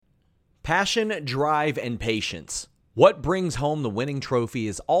Passion, drive, and patience. What brings home the winning trophy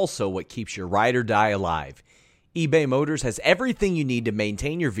is also what keeps your ride or die alive. eBay Motors has everything you need to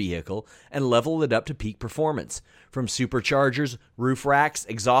maintain your vehicle and level it up to peak performance. From superchargers, roof racks,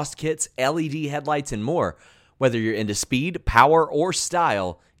 exhaust kits, LED headlights, and more. Whether you're into speed, power, or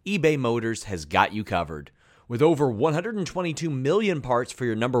style, eBay Motors has got you covered. With over 122 million parts for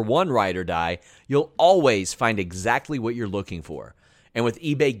your number one ride or die, you'll always find exactly what you're looking for. And with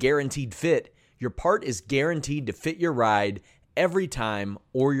eBay Guaranteed Fit, your part is guaranteed to fit your ride every time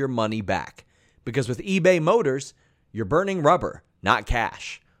or your money back. Because with eBay Motors, you're burning rubber, not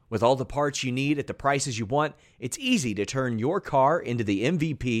cash. With all the parts you need at the prices you want, it's easy to turn your car into the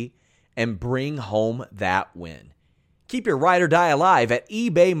MVP and bring home that win. Keep your ride or die alive at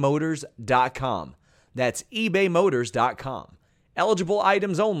ebaymotors.com. That's ebaymotors.com. Eligible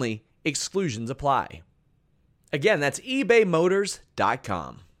items only. Exclusions apply. Again, that's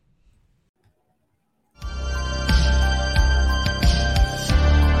ebaymotors.com.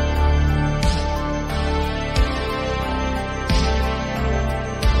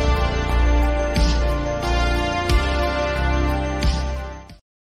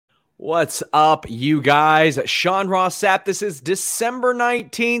 What's up, you guys? Sean Ross Sapp. This is December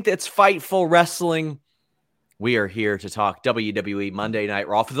 19th. It's Fightful Wrestling. We are here to talk WWE Monday Night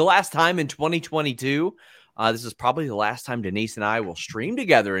Raw for the last time in 2022. This is probably the last time Denise and I will stream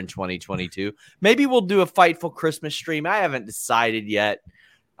together in 2022. Maybe we'll do a Fightful Christmas stream. I haven't decided yet,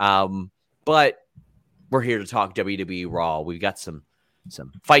 but we're here to talk WWE Raw. We've got some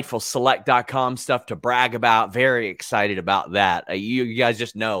FightfulSelect.com stuff to brag about. Very excited about that. You guys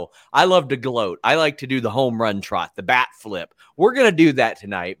just know I love to gloat. I like to do the home run trot, the bat flip. We're going to do that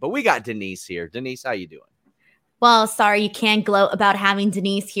tonight, but we got Denise here. Denise, how you doing? Well, sorry, you can't gloat about having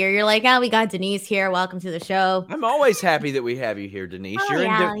Denise here. You're like, oh, we got Denise here. Welcome to the show. I'm always happy that we have you here, Denise.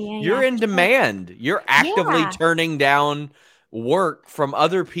 Oh, You're in demand. You're actively turning down work from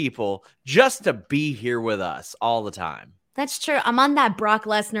other people just to be here with us all the time. That's true. I'm on that Brock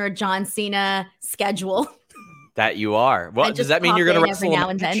Lesnar, John Cena schedule. That you are. Well, does that mean you're going to wrestle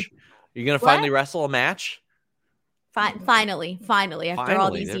a match? You're going to finally wrestle a match? Finally, after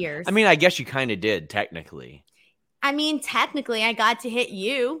all these years. I mean, I guess you kind of did, technically. I mean, technically, I got to hit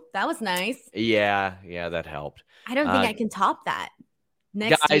you. That was nice. Yeah, that helped. I don't think I can top that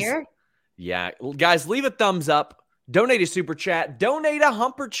next year. Yeah, guys, leave a thumbs up. Donate a super chat. Donate a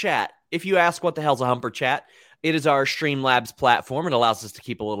humper chat. If you ask what the hell's a humper chat, it is our Streamlabs platform. It allows us to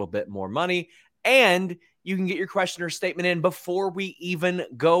keep a little bit more money. And you can get your question or statement in before we even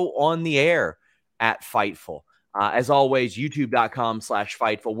go on the air at Fightful. As always,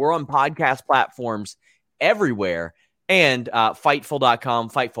 youtube.com/Fightful. We're on podcast platforms everywhere. And Fightful.com,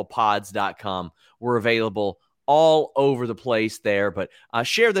 FightfulPods.com. We're available all over the place there. But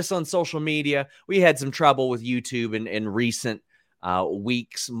share this on social media. We had some trouble with YouTube in recent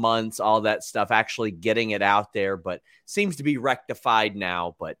weeks, months, all that stuff, actually getting it out there, but seems to be rectified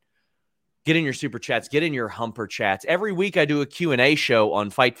now. But get in your super chats, get in your humper chats. Every week I do a Q&A show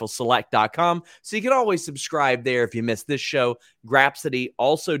on FightfulSelect.com, so you can always subscribe there if you missed this show. Grapsody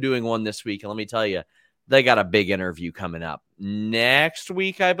also doing one this week, and let me tell you, they got a big interview coming up next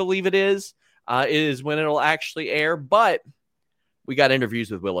week, I believe it is when it'll actually air, but we got interviews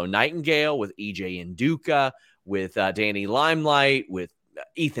with Willow Nightingale, with EJ Nduka, with Danny Limelight, with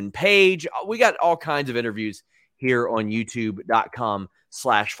Ethan Page. We got all kinds of interviews here on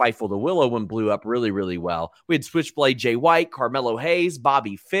youtube.com/Fightful. The Willow one blew up really, really well. We had Switchblade Jay White, Carmelo Hayes,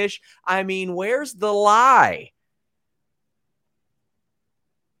 Bobby Fish. I mean, where's the lie?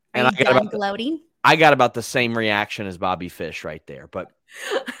 And I got about the same reaction as Bobby Fish right there, but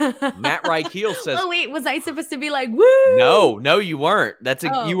Matt Reichel says, oh, wait, was I supposed to be like, woo? No, you weren't.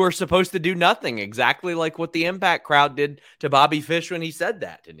 You were supposed to do nothing, exactly like what the Impact crowd did to Bobby Fish when he said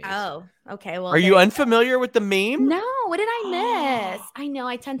that, Denise. Oh, okay. Well, are you unfamiliar with the meme? No, what did I miss? I know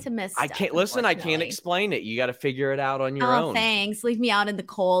I tend to miss stuff, I can't explain it. You got to figure it out on your own. Thanks. Leave me out in the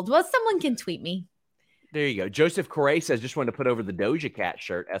cold. Well, someone can tweet me. There you go. Joseph Correa says, just wanted to put over the Doja Cat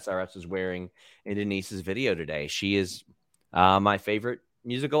shirt SRS is wearing in Denise's video today. She is my favorite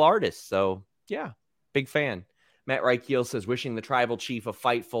musical artist. So, yeah, big fan. Matt Reichel says, wishing the tribal chief of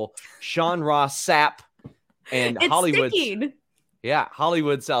Fightful, Sean Ross Sapp, and Hollywood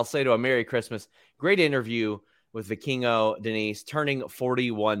Salcedo, a Merry Christmas. Great interview with Vikingo Denise, turning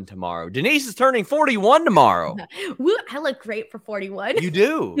 41 tomorrow. Denise is turning 41 tomorrow. Woo, I look great for 41. You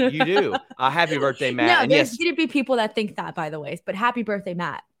do. Happy birthday, Matt. No, there's going to be people that think that, by the way. But happy birthday,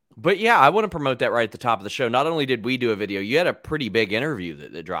 Matt. But yeah, I want to promote that right at the top of the show. Not only did we do a video, you had a pretty big interview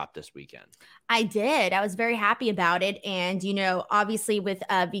that dropped this weekend. I did. I was very happy about it. And, obviously with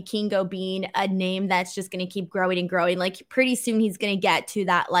Vikingo being a name that's just going to keep growing and growing, like pretty soon he's going to get to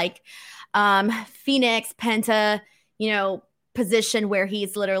that like Phoenix, Penta, position where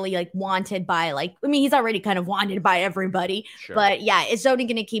he's literally like wanted by he's already kind of wanted by everybody. Sure. But yeah, it's only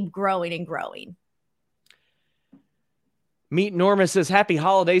going to keep growing and growing. Meet Normus says, happy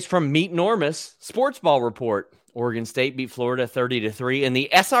holidays from Meet Normus. Sports ball report. Oregon State beat Florida 30-3 in the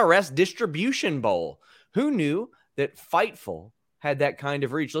SRS Distribution Bowl. Who knew that Fightful had that kind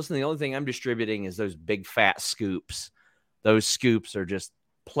of reach? Listen, the only thing I'm distributing is those big fat scoops. Those scoops are just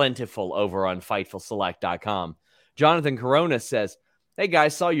plentiful over on FightfulSelect.com. Jonathan Corona says, hey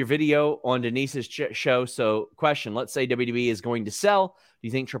guys, saw your video on Denise's show. So question, let's say WWE is going to sell. Do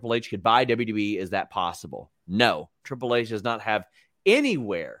you think Triple H could buy WWE? Is that possible? No. Triple H does not have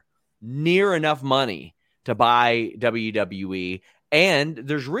anywhere near enough money to buy WWE. And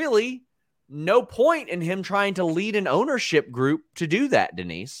there's really no point in him trying to lead an ownership group to do that,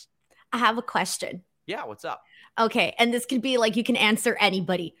 Denise. I have a question. Yeah, what's up? Okay, and this could be like you can answer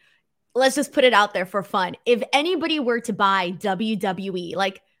anybody. Let's just put it out there for fun. If anybody were to buy WWE,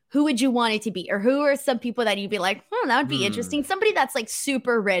 like who would you want it to be? Or who are some people that you'd be like, that would be interesting? Somebody that's like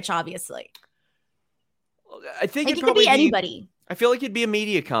super rich, obviously. I think like it could be anybody. I feel like it'd be a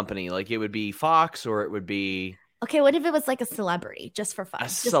media company. Like it would be Fox or it would be. Okay, what if it was like a celebrity just for fun?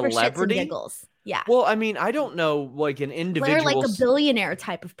 Just for shits and giggles. Yeah. Well, I mean, I don't know, like an individual. They're like a billionaire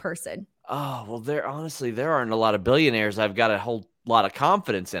type of person. Oh, well, there aren't a lot of billionaires I've got a whole lot of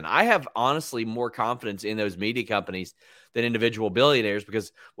confidence in. I have honestly more confidence in those media companies than individual billionaires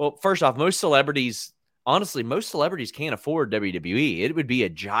because, well, first off, most celebrities can't afford WWE. It would be a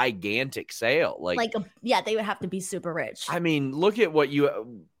gigantic sale. They would have to be super rich. I mean, look at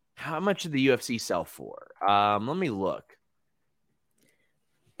how much did the UFC sell for? Let me look.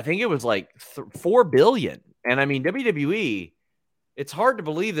 I think it was like $4 billion. And I mean, WWE, it's hard to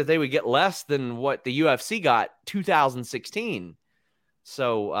believe that they would get less than what the UFC got 2016.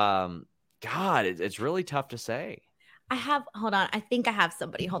 So, God, it's really tough to say. Hold on. I think I have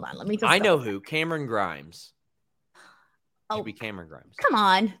somebody. Hold on. Let me just. I know who. Cameron Grimes. Oh, should be Cameron Grimes. Come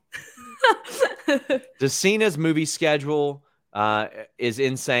on. Cena's movie schedule is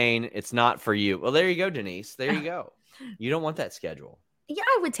insane. It's not for you. Well, there you go, Denise. There you go. You don't want that schedule. Yeah,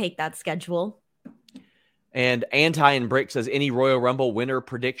 I would take that schedule. And Anti and Brick says, any Royal Rumble winner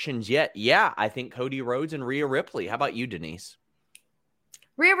predictions yet? Yeah, I think Cody Rhodes and Rhea Ripley. How about you, Denise?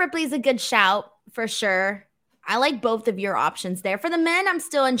 Rhea Ripley's a good shout for sure. I like both of your options there. For the men, I'm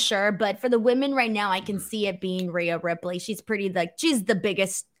still unsure, but for the women right now, I can see it being Rhea Ripley. She's she's the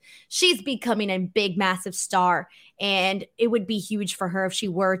biggest. She's becoming a big, massive star, and it would be huge for her if she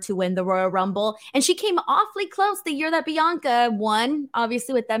were to win the Royal Rumble. And she came awfully close the year that Bianca won,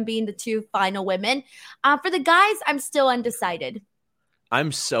 obviously with them being the two final women. For the guys, I'm still undecided.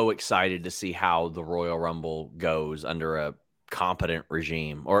 I'm so excited to see how the Royal Rumble goes under a competent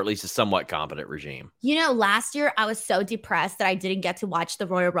regime, or at least a somewhat competent regime. Last year I was so depressed that I didn't get to watch the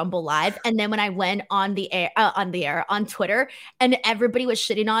Royal Rumble live, and then when I went on Twitter and everybody was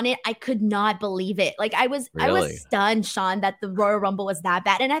shitting on it, I could not believe it. Like I was stunned, Sean, that the Royal Rumble was that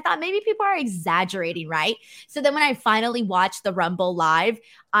bad, and I thought maybe people are exaggerating, right? So then when I finally watched the Rumble live,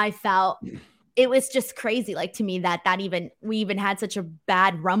 I felt it was just crazy, like to me that we even had such a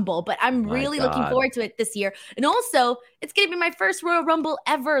bad Rumble. But I'm really looking forward to it this year. And also, it's going to be my first Royal Rumble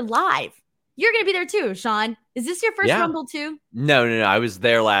ever live. You're going to be there too, Sean. Is this your first Rumble too? No. I was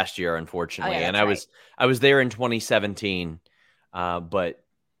there last year, unfortunately, and I was there in 2017. But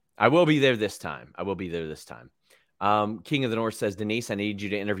I will be there this time. King of the North says, Denise, I need you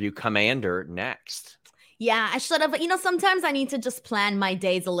to interview Commander next. Yeah, I should have. Sometimes I need to just plan my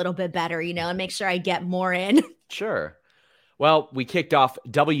days a little bit better, and make sure I get more in. Sure. Well, we kicked off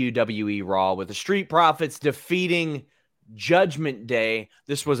WWE Raw with the Street Profits defeating Judgment Day.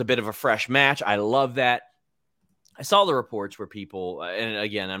 This was a bit of a fresh match. I love that. I saw the reports where people, and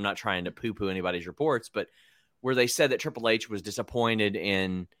again, I'm not trying to poo-poo anybody's reports, but where they said that Triple H was disappointed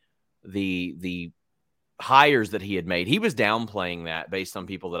in the hires that he had made. He was downplaying that based on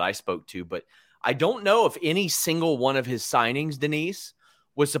people that I spoke to, but I don't know if any single one of his signings, Denise,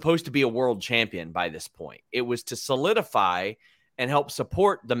 was supposed to be a world champion by this point. It was to solidify and help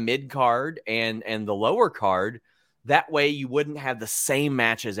support the mid card and the lower card. That way you wouldn't have the same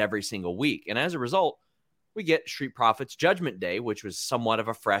matches every single week. And as a result, we get Street Profits Judgment Day, which was somewhat of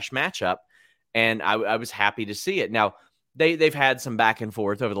a fresh matchup. And I was happy to see it. Now, they've had some back and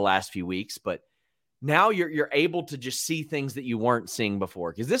forth over the last few weeks, but now you're able to just see things that you weren't seeing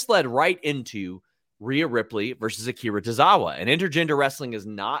before, because this led right into Rhea Ripley versus Akira Tozawa. And intergender wrestling is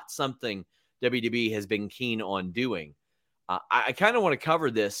not something WWE has been keen on doing. I kind of want to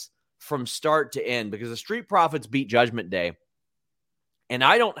cover this from start to end, because the Street Profits beat Judgment Day. And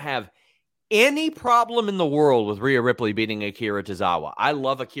I don't have any problem in the world with Rhea Ripley beating Akira Tozawa. I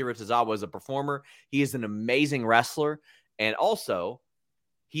love Akira Tozawa as a performer. He is an amazing wrestler. And also,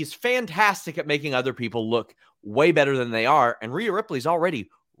 he's fantastic at making other people look way better than they are. And Rhea Ripley's already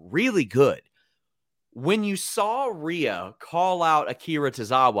really good. When you saw Rhea call out Akira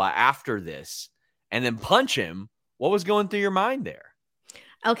Tozawa after this and then punch him, what was going through your mind there?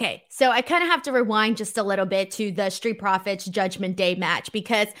 Okay, so I kind of have to rewind just a little bit to the Street Profits Judgment Day match,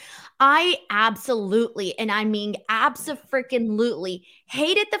 because I absolutely, and I mean abso-freaking-lutely,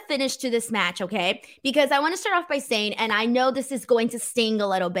 hated the finish to this match, okay? Because I want to start off by saying, and I know this is going to sting a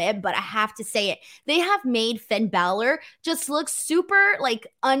little bit, but I have to say it. They have made Finn Balor just look super, like,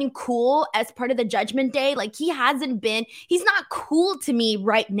 uncool as part of the Judgment Day. Like, he's not cool to me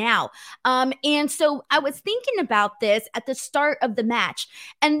right now. And so I was thinking about this at the start of the match.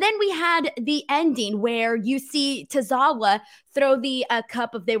 And then we had the ending where you see Tozawa throw the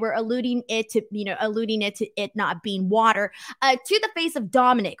cup of, they were alluding it to it not being water, to the face of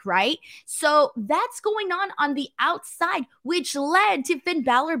Dominic, right? So that's going on the outside, which led to Finn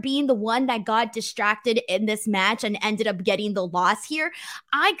Balor being the one that got distracted in this match and ended up getting the loss here.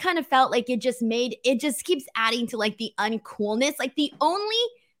 I kind of felt like it just keeps adding to like the uncoolness. Like the only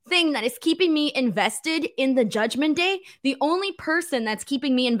thing that is keeping me invested in the Judgment Day, the only person that's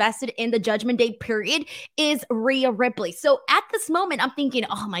keeping me invested in the Judgment Day period, is Rhea Ripley. So at this moment, I'm thinking,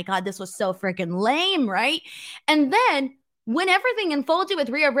 oh my God, this was so freaking lame, right? And then when everything unfolded with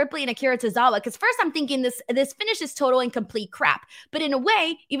Rhea Ripley and Akira Tozawa, because first I'm thinking this finish is total and complete crap. But in a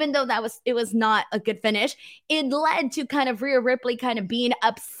way, even though it was not a good finish, it led to kind of Rhea Ripley kind of being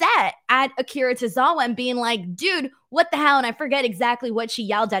upset at Akira Tozawa and being like, dude, what the hell? And I forget exactly what she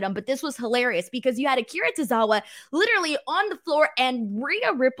yelled at him, but this was hilarious because you had Akira Tozawa literally on the floor and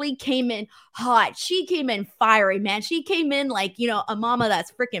Rhea Ripley came in hot. She came in fiery, man. She came in like, a mama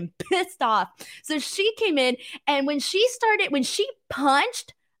that's freaking pissed off. So she came in, and when she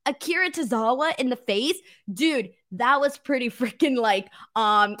punched Akira Tozawa in the face, dude, that was pretty freaking like,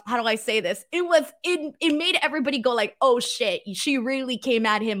 how do I say this? It made everybody go like, oh shit, she really came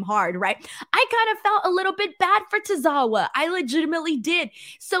at him hard, right? I kind of felt a little bit bad for Tozawa. I legitimately did.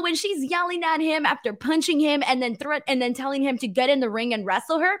 So when she's yelling at him after punching him and then telling him to get in the ring and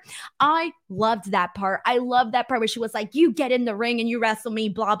wrestle her, I loved that part. I loved that part where she was like, you get in the ring and you wrestle me,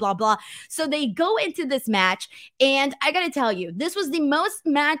 blah, blah, blah. So they go into this match, and I gotta tell you, this was the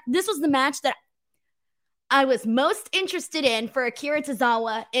match that I was most interested in for Akira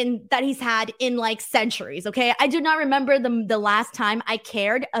Tozawa that he's had in like centuries, okay? I do not remember the last time I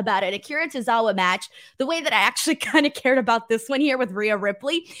cared about an Akira Tozawa match the way that I actually kind of cared about this one here with Rhea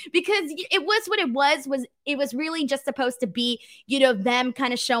Ripley, because it was what it was really just supposed to be, them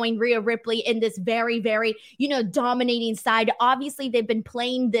kind of showing Rhea Ripley in this very, very, dominating side. Obviously, they've been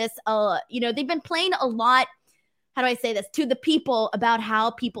playing this, they've been playing a lot, how do I say this, to the people about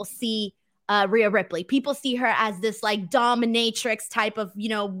how people see Rhea Ripley. People see her as this like dominatrix type of,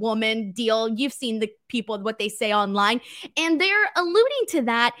 woman deal. You've seen the people, what they say online, and they're alluding to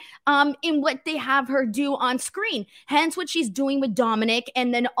that in what they have her do on screen. Hence what she's doing with Dominic,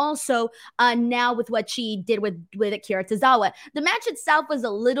 and then also now with what she did with Akira Tozawa. The match itself was a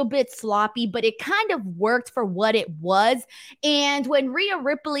little bit sloppy, but it kind of worked for what it was. And when Rhea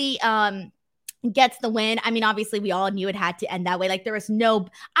Ripley gets the win, I mean, obviously we all knew it had to end that way. Like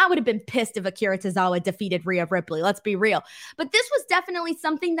I would have been pissed if Akira Tozawa defeated Rhea Ripley. Let's be real. But this was definitely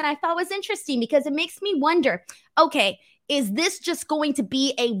something that I thought was interesting because it makes me wonder, okay, is this just going to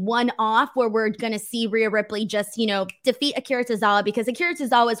be a one-off where we're going to see Rhea Ripley just, defeat Akira Tozawa because Akira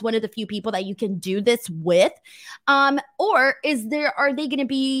Tozawa is one of the few people that you can do this with? Or are they going to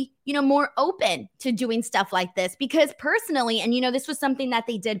be, more open to doing stuff like this? Because personally, and, this was something that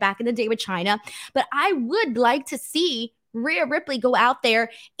they did back in the day with China, but I would like to see Rhea Ripley go out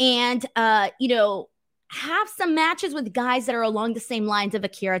there and, have some matches with guys that are along the same lines of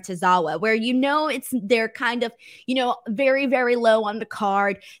Akira Tozawa, where they're kind of, very, very low on the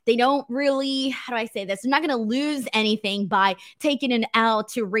card. They don't really, how do I say this? They're not going to lose anything by taking an L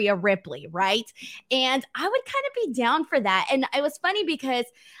to Rhea Ripley, right? And I would kind of be down for that. And it was funny because,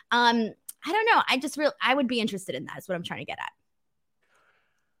 I don't know, I would be interested in that is what I'm trying to get at.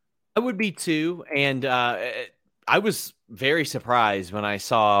 I would be too. And I was very surprised when I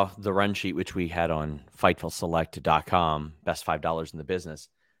saw the run sheet, which we had on FightfulSelect.com, best $5 in the business.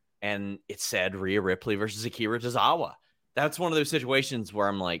 and it said Rhea Ripley versus Akira Tozawa. That's one of those situations where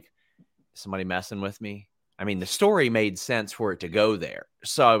I'm like, somebody messing with me? I mean, the story made sense for it to go there.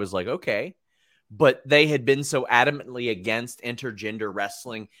 So I was like, okay. But they had been so adamantly against intergender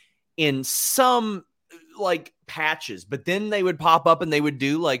wrestling in some like patches, but then they would pop up and they would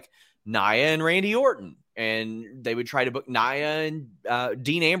do like Nia and Randy Orton, and they would try to book Nia and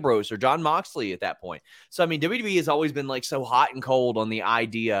Dean Ambrose or John Moxley at that point. So, I mean, WWE has always been like so hot and cold on the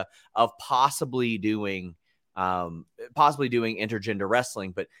idea of possibly doing intergender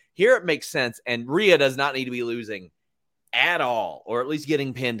wrestling, but here it makes sense. And Rhea does not need to be losing at all, or at least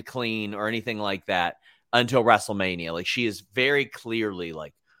getting pinned clean or anything like that until WrestleMania. Like, she is very clearly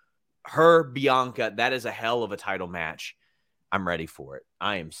like her Bianca. That is a hell of a title match. I'm ready for it.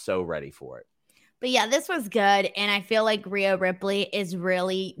 I am so ready for it. But yeah, this was good. And I feel like Rhea Ripley is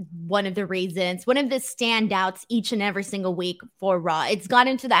really one of the standouts each and every single week for Raw. It's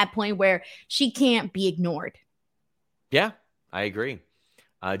gotten to that point where she can't be ignored. Yeah, I agree.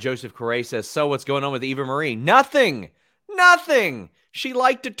 Joseph Correa says, so what's going on with Eva Marie? Nothing. She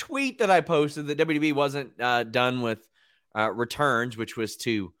liked a tweet that I posted that WWE wasn't done with returns, which was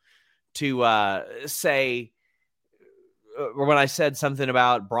to say, when I said something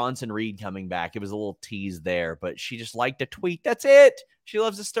about Bronson Reed coming back, it was a little tease there, but she just liked a tweet. That's it. She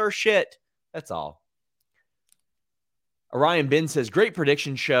loves to stir shit. That's all. Orion Ben says, great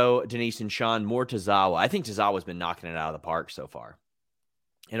prediction show, Denise and Sean. More Tozawa. I think Tozawa's been knocking it out of the park so far.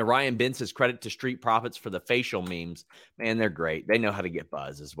 And Orion Ben says, credit to Street Profits for the facial memes. Man, they're great. They know how to get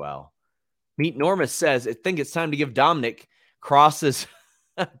buzz as well. Meet Norma says, I think it's time to give Dominic Cross's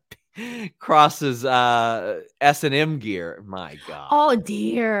S&M gear. My God. Oh,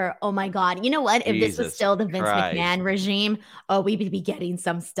 dear. Oh, my God. You know what? If Jesus this was still the Vince McMahon regime, we would be getting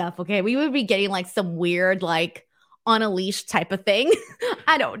some stuff, okay? We would be getting like some weird, like on a leash type of thing.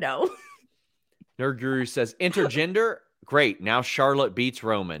 I don't know. Nerd Guru says, intergender? Great. Now Charlotte beats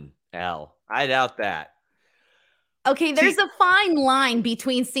Roman. I doubt that. Okay, there's a fine line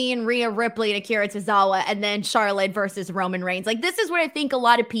between seeing Rhea Ripley and Akira Tozawa and then Charlotte versus Roman Reigns. Like, this is where I think a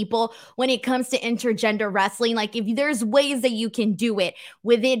lot of people, when it comes to intergender wrestling, like if there's ways that you can do it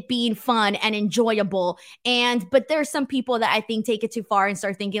with it being fun and enjoyable. But there's some people that I think take it too far and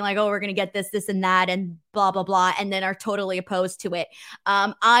start thinking like, oh, we're going to get this and that and blah, blah, blah, and then are totally opposed to it.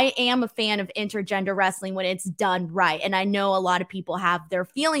 I am a fan of intergender wrestling when it's done right. And I know a lot of people have their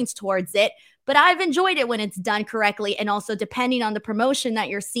feelings towards it, but I've enjoyed it when it's done correctly, and also depending on the promotion that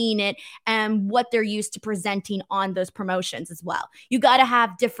you're seeing it and what they're used to presenting on those promotions as well. You got to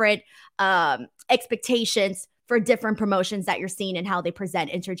have different expectations for different promotions that you're seeing and how they present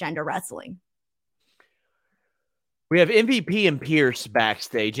intergender wrestling. We have MVP and Pierce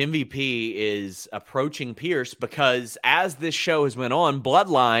backstage. MVP is approaching Pierce because as this show has went on,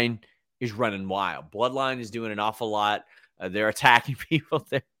 Bloodline is running wild. Bloodline is doing an awful lot. They're attacking people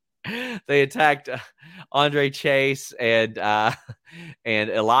there. They attacked Andre Chase and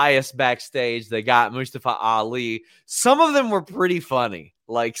Elias backstage. They got Mustafa Ali. Some of them were pretty funny.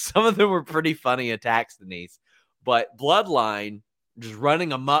 Attacks, Denise. But Bloodline just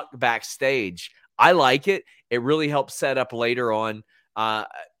running amok backstage. I like it. It really helps set up later on.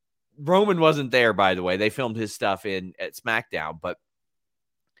 Roman wasn't there, by the way. They filmed his stuff at SmackDown. But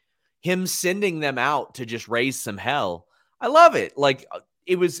him sending them out to just raise some hell, I love it. Like,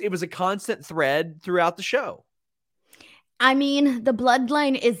 it was a constant thread throughout the show. I mean, the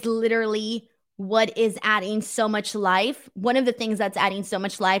Bloodline is literally what is adding so much life. One of the things that's adding so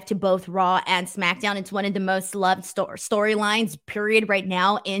much life to both Raw and SmackDown. It's one of the most loved storylines, period, right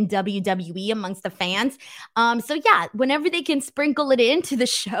now in WWE amongst the fans. So yeah, whenever they can sprinkle it into the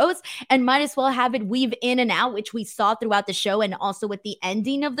shows and might as well have it weave in and out, which we saw throughout the show and also with the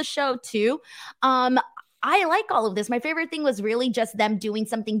ending of the show too. I like all of this. My favorite thing was really just them doing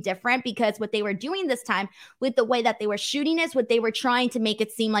something different, because what they were doing this time with the way that they were shooting is what they were trying to make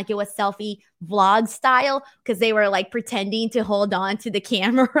it seem like it was selfie vlog style, because they were like pretending to hold on to the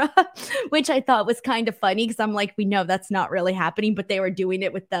camera, which I thought was kind of funny because I'm like, we know that's not really happening, but they were doing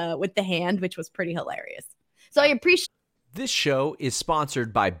it with the hand, which was pretty hilarious. So I appreciate. This show is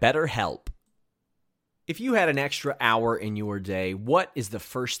sponsored by BetterHelp. If you had an extra hour in your day, what is the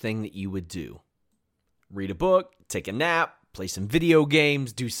first thing that you would do? Read a book, take a nap, play some video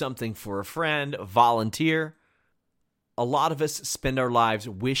games, do something for a friend, volunteer. A lot of us spend our lives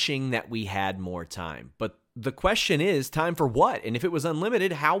wishing that we had more time. But the question is, time for what? And if it was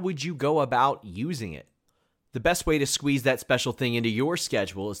unlimited, how would you go about using it? The best way to squeeze that special thing into your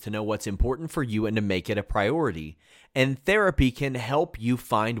schedule is to know what's important for you and to make it a priority. And therapy can help you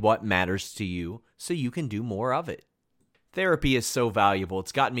find what matters to you so you can do more of it. Therapy is so valuable.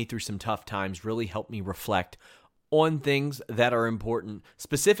 It's gotten me through some tough times, really helped me reflect on things that are important,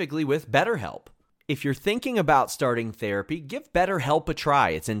 specifically with BetterHelp. If you're thinking about starting therapy, give BetterHelp a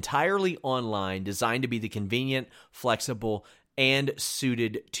try. It's entirely online, designed to be the convenient, flexible, and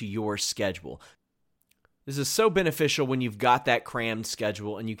suited to your schedule. This is so beneficial when you've got that crammed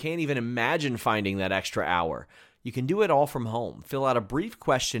schedule and you can't even imagine finding that extra hour. You can do it all from home. Fill out a brief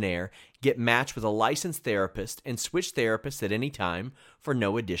questionnaire, get matched with a licensed therapist, and switch therapists at any time for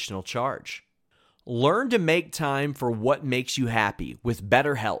no additional charge. Learn to make time for what makes you happy with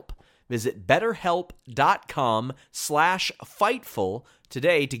BetterHelp. Visit betterhelp.com/Fightful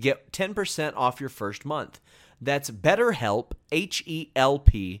today to get 10% off your first month. That's BetterHelp,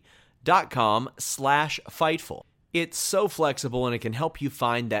 HELP.com/Fightful. It's so flexible and it can help you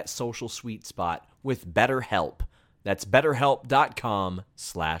find that social sweet spot with BetterHelp. That's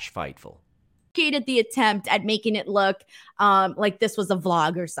betterhelp.com/Fightful. Hated the attempt at making it look like this was a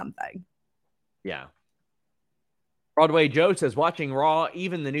vlog or something. Yeah. Broadway Joe says, watching Raw,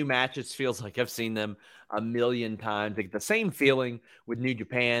 even the new matches feels like I've seen them a million times. Like the same feeling with New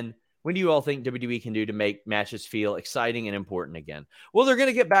Japan. When do you all think WWE can do to make matches feel exciting and important again? Well, they're going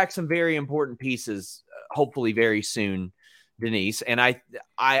to get back some very important pieces, hopefully very soon, Denise. And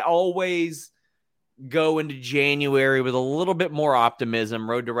I always go into January with a little bit more optimism,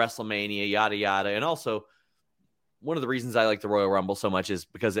 road to WrestleMania, yada, yada. And also, one of the reasons I like the Royal Rumble so much is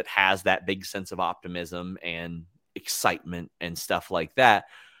because it has that big sense of optimism and excitement and stuff like that.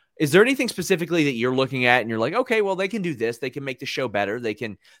 Is there anything specifically that you're looking at and you're like, okay, well, they can do this. They can make the show better. They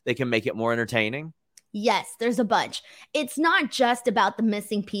can make it more entertaining? Yes, there's a bunch. It's not just about the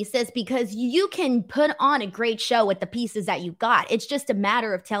missing pieces because you can put on a great show with the pieces that you got. It's just a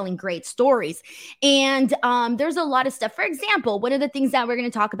matter of telling great stories. And there's a lot of stuff. For example, one of the things that we're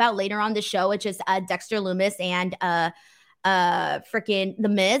going to talk about later on the show, which is Dexter Lumis and freaking The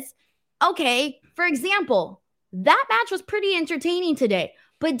Miz. Okay, for example, that match was pretty entertaining today.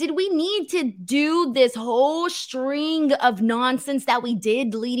 But did we need to do this whole string of nonsense that we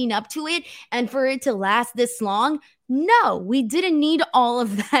did leading up to it and for it to last this long? No, we didn't need all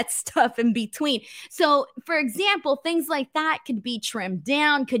of that stuff in between. So, for example, things like that could be trimmed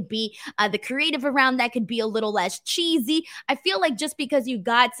down, could be the creative around that could be a little less cheesy. I feel like just because you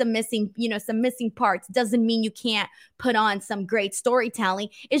got some missing parts doesn't mean you can't put on some great storytelling.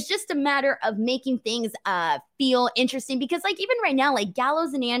 It's just a matter of making things feel interesting because like even right now, like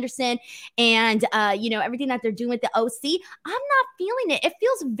Gallows and Anderson and, everything that they're doing with the OC, I'm not feeling it. It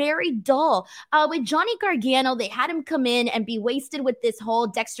feels very dull. With Johnny Gargano, they had him come in and be wasted with this whole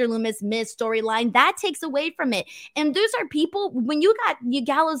Dexter Lumis Miz storyline. That takes away from it. And those are people, when you got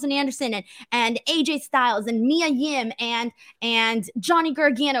Gallows and Anderson and AJ Styles and Mia Yim and Johnny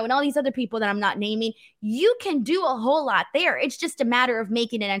Gargano and all these other people that I'm not naming, you can do a whole lot there. It's just a matter of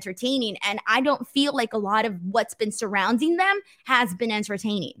making it entertaining. And I don't feel like a lot of what's been surrounding them has been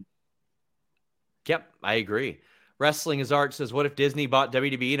entertaining. Yep, I agree. Wrestling is Art says, what if Disney bought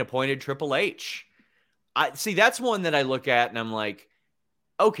WWE and appointed Triple H? I see, that's one that I look at and I'm like,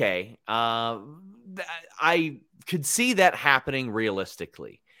 okay, I could see that happening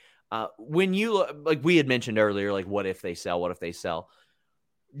realistically. When you, like we had mentioned earlier, like what if they sell?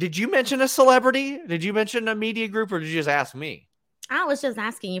 Did you mention a celebrity? Did you mention a media group or did you just ask me? I was just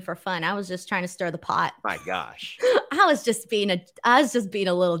asking you for fun. I was just trying to stir the pot. My gosh. I was just being a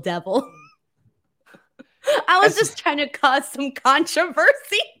little devil. I was just trying to cause some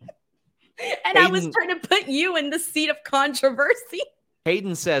controversy. And Hayden, I was trying to put you in the seat of controversy.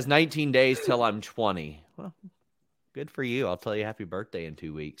 Hayden says 19 days till I'm 20. Well, good for you. I'll tell you happy birthday in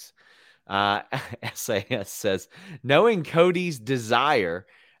 2 weeks. SAS says, knowing Cody's desire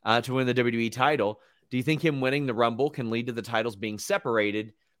to win the WWE title, do you think him winning the Rumble can lead to the titles being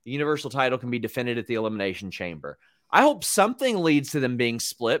separated? The Universal title can be defended at the Elimination Chamber. I hope something leads to them being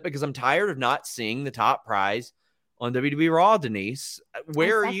split because I'm tired of not seeing the top prize on WWE Raw, Denise.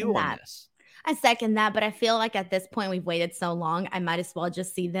 Where are you on this? I second that, but I feel like at this point we've waited so long. I might as well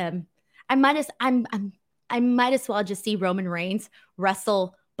just see them. I might as well just see Roman Reigns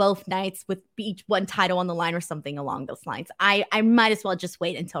wrestle both nights with each one title on the line or something along those lines. I might as well just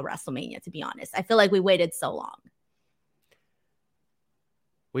wait until WrestleMania, to be honest. I feel like we waited so long.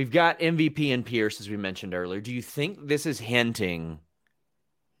 We've got MVP and Pierce, as we mentioned earlier. Do you think this is hinting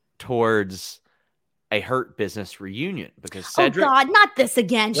towards a Hurt Business reunion? Because Cedric... Oh, God, not this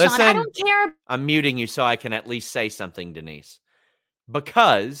again, Sean. Listen, I don't care. I'm muting you so I can at least say something, Denise.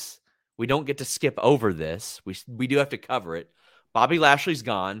 Because we don't get to skip over this. We do have to cover it. Bobby Lashley's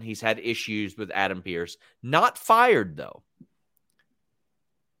gone. He's had issues with Adam Pearce. Not fired, though.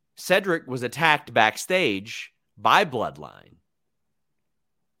 Cedric was attacked backstage by Bloodline.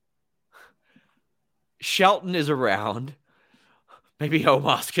 Shelton is around. Maybe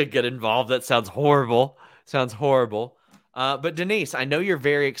Omos could get involved. That sounds horrible. But Denise, I know you're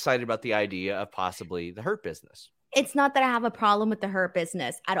very excited about the idea of possibly the Hurt Business. It's not that I have a problem with the Hurt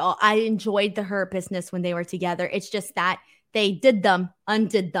Business at all. I enjoyed the Hurt Business when they were together. It's just that they did them,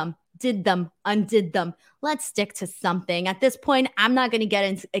 undid them, did them, undid them. Let's stick to something. At this point, I'm not going to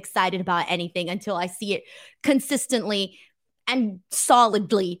get excited about anything until I see it consistently and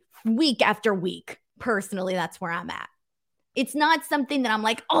solidly week after week. Personally, that's where I'm at. It's not something that I'm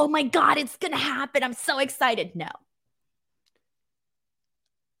like, oh my God, it's going to happen. I'm so excited. No.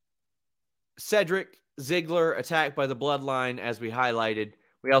 Cedric Ziggler attacked by the Bloodline, as we highlighted.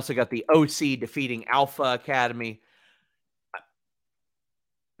 We also got the OC defeating Alpha Academy.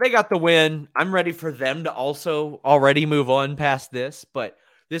 They got the win. I'm ready for them to also already move on past this, but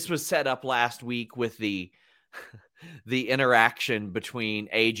this was set up last week with the interaction between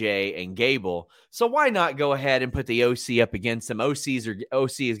AJ and Gable. So why not go ahead and put the OC up against them? OC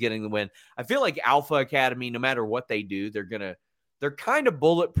is getting the win. I feel like Alpha Academy, no matter what they do, they're kind of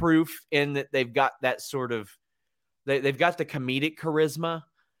bulletproof in that they've got that sort of, they've got the comedic charisma,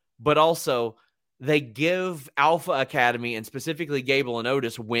 but also they give Alpha Academy and specifically Gable and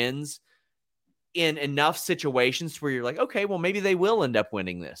Otis wins in enough situations where you're like, okay, well, maybe they will end up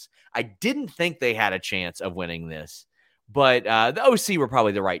winning this. I didn't think they had a chance of winning this, but the OC were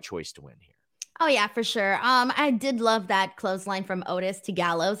probably the right choice to win here. Oh, yeah, for sure. I did love that clothesline from Otis to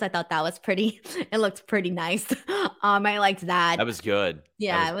Gallows. I thought that was pretty, it looked pretty nice. I liked that. That was good.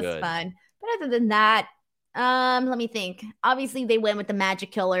 Yeah, it was fun. But other than that, let me think. Obviously, they went with the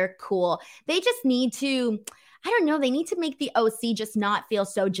Magic Killer. Cool. They just need to, I don't know, they need to make the OC just not feel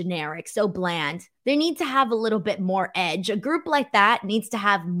so generic, so bland. They need to have a little bit more edge. A group like that needs to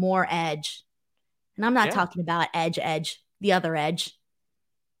have more edge. And I'm not talking about edge, the other edge.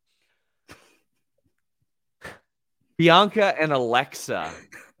 Bianca and Alexa,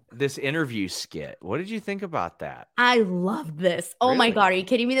 this interview skit. What did you think about that? I love this. Oh my God, are you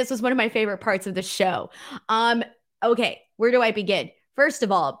kidding me? This was one of my favorite parts of the show. Okay, where do I begin? First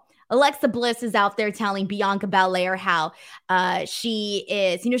of all, Alexa Bliss is out there telling Bianca Belair how she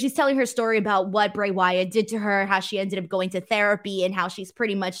is, she's telling her story about what Bray Wyatt did to her, how she ended up going to therapy, and how she's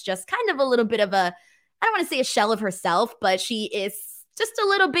pretty much just kind of a little bit of a, I don't want to say a shell of herself, but she is just a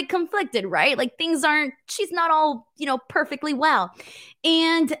little bit conflicted, right? Like she's not all, perfectly well.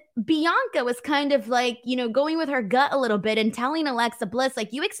 And Bianca was kind of like, going with her gut a little bit and telling Alexa Bliss,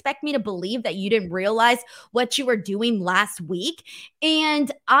 like, you expect me to believe that you didn't realize what you were doing last week? And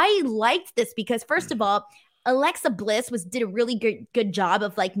I liked this because, first of all, Alexa Bliss did a really good job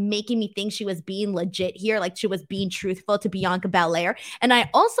of like making me think she was being legit here, like she was being truthful to Bianca Belair. And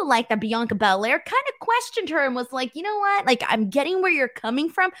I also like that Bianca Belair kind of questioned her and was like, you know what? Like, I'm getting where you're coming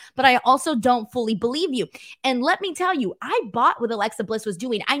from, but I also don't fully believe you. And let me tell you, I bought what Alexa Bliss was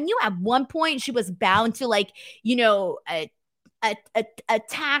doing. I knew at one point she was bound to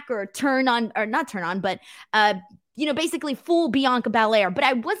attack or turn on, or not turn on, but basically fool Bianca Belair. But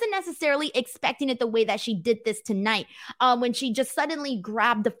I wasn't necessarily expecting it the way that she did this tonight, when she just suddenly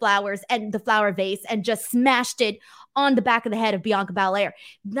grabbed the flowers and the flower vase and just smashed it on the back of the head of Bianca Belair.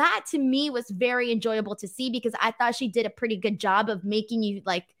 That to me was very enjoyable to see, because I thought she did a pretty good job of making you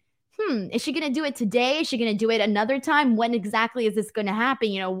like, is she going to do it today? Is she going to do it another time? When exactly is this going to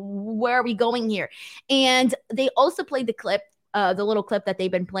happen? Where are we going here? And they also played the clip, the little clip that they've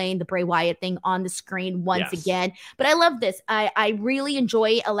been playing, the Bray Wyatt thing on the screen once again. But I love this. I really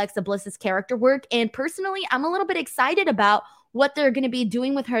enjoy Alexa Bliss's character work. And personally, I'm a little bit excited about what they're going to be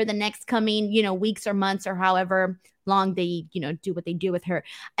doing with her the next coming, weeks or months or however long they, do what they do with her.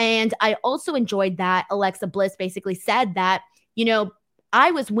 And I also enjoyed that Alexa Bliss basically said that,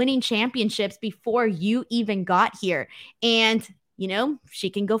 I was winning championships before you even got here. And she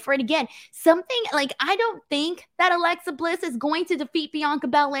can go for it again. Something like, I don't think that Alexa Bliss is going to defeat Bianca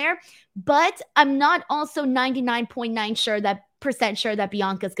Belair, but I'm not also 99.9% sure that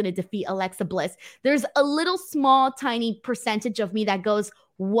Bianca is going to defeat Alexa Bliss. There's a little small, tiny percentage of me that goes,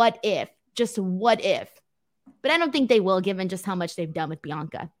 what if? Just what if? But I don't think they will, given just how much they've done with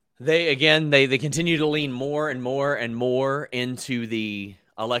Bianca. They continue to lean more and more and more into the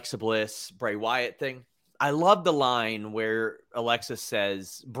Alexa Bliss, Bray Wyatt thing. I love the line where Alexa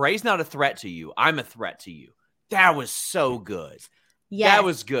says, Bray's not a threat to you. I'm a threat to you. That was so good. Yeah, that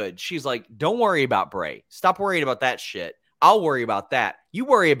was good. She's like, don't worry about Bray. Stop worrying about that shit. I'll worry about that. You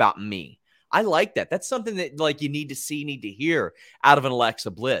worry about me. I like that. That's something that like you need to see, need to hear out of an Alexa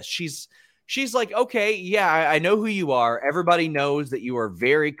Bliss. She's like, okay, yeah, I know who you are. Everybody knows that you are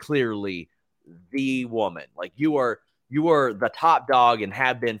very clearly the woman. Like you are the top dog and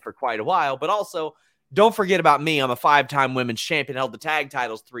have been for quite a while, but also don't forget about me. I'm a 5-time women's champion, held the tag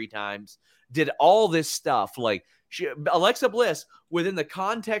titles 3 times, did all this stuff. Like Alexa Bliss, within the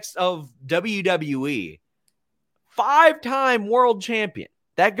context of WWE, 5-time world champion.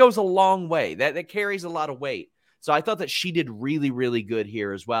 That goes a long way. That carries a lot of weight. So I thought that she did really, really good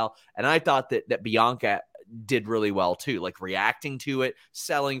here as well. And I thought that Bianca did really well too, like reacting to it,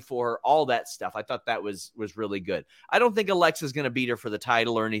 selling for her, all that stuff. I thought that was really good. I don't think Alexa's going to beat her for the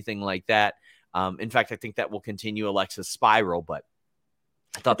title or anything like that. In fact, I think that will continue Alexa's spiral, but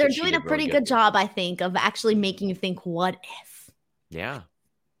I thought they're doing a pretty good job, I think, of actually making you think, what if? Yeah.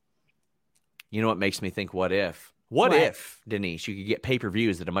 You know what makes me think, what if? What if, Denise, you could get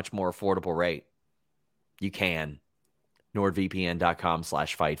pay-per-views at a much more affordable rate? You can.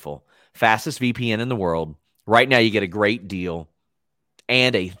 NordVPN.com/Fightful. Fastest VPN in the world. Right now, you get a great deal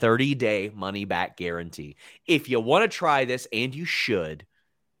and a 30-day money-back guarantee. If you want to try this, and you should,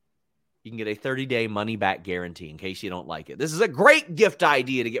 you can get a 30-day money-back guarantee in case you don't like it. This is a great gift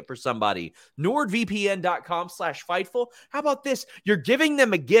idea to get for somebody. NordVPN.com/Fightful. How about this? You're giving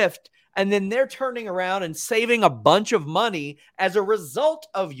them a gift, and then they're turning around and saving a bunch of money as a result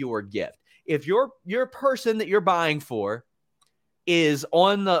of your gift. If your person that you're buying for is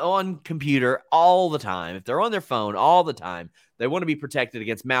on computer all the time, if they're on their phone all the time, they want to be protected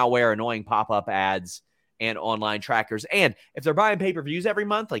against malware, annoying pop-up ads, and online trackers. And if they're buying pay-per-views every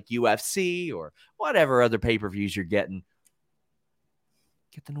month, like UFC or whatever other pay-per-views you're getting,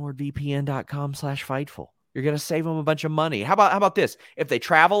 get the NordVPN.com/Fightful. You're going to save them a bunch of money. How about this? If they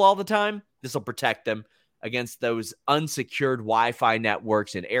travel all the time, this will protect them against those unsecured Wi-Fi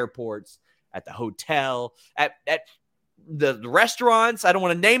networks in airports, at the hotel, at the restaurants. I don't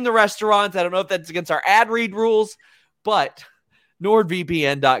want to name the restaurants. I don't know if that's against our ad read rules, but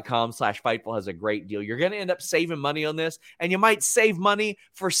NordVPN.com/Fightful has a great deal. You're going to end up saving money on this, and you might save money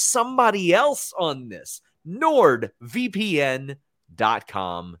for somebody else on this.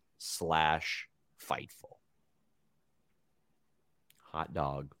 NordVPN.com/Fightful. Hot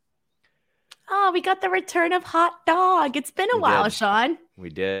dog. Oh, we got the return of hot dog. It's been a while, Sean. We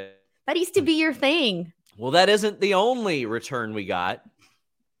did. That used to be your thing. Well, that isn't the only return we got.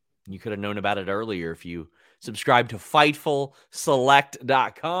 You could have known about it earlier if you subscribe to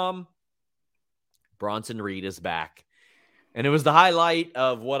FightfulSelect.com. Bronson Reed is back. And it was the highlight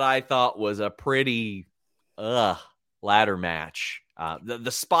of what I thought was a pretty ladder match.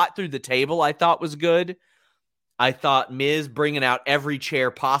 The spot through the table I thought was good. I thought Miz bringing out every chair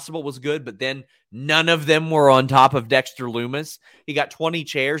possible was good, but then none of them were on top of Dexter Lumis. He got 20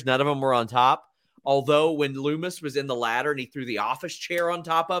 chairs. None of them were on top. Although when Lumis was in the ladder and he threw the office chair on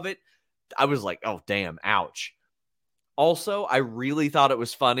top of it, I was like, oh, damn, ouch. Also, I really thought it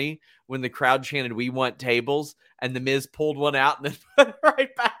was funny when the crowd chanted, "We want tables," and the Miz pulled one out and then put it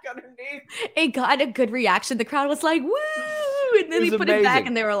right back underneath. It got a good reaction. The crowd was like, woo! And then he put it back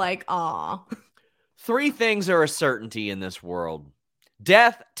and they were like, aw. 3 things are a certainty in this world: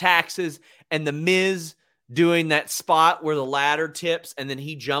 death, taxes, and the Miz doing that spot where the ladder tips and then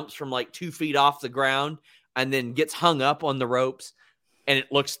he jumps from like 2 feet off the ground and then gets hung up on the ropes. And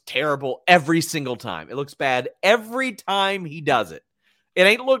it looks terrible every single time. It looks bad every time he does it. It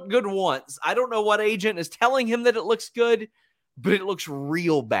ain't looked good once. I don't know what agent is telling him that it looks good, but it looks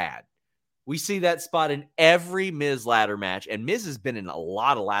real bad. We see that spot in every Miz ladder match, and Miz has been in a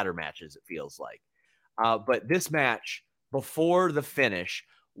lot of ladder matches, it feels like. But this match, before the finish,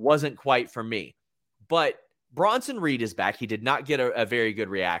 wasn't quite for me. But Bronson Reed is back. He did not get a very good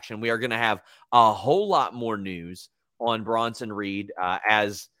reaction. We are going to have a whole lot more news on Bronson Reed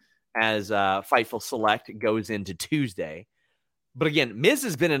as Fightful Select goes into Tuesday. But again, Miz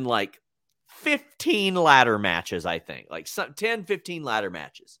has been in like 15 ladder matches, I think. Like 10, 15 ladder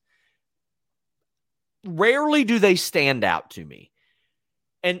matches. Rarely do they stand out to me.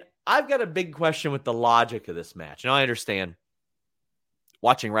 And I've got a big question with the logic of this match. Now, I understand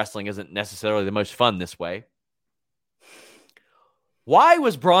watching wrestling isn't necessarily the most fun this way. Why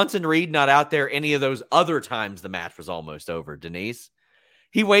was Bronson Reed not out there any of those other times the match was almost over, Denise?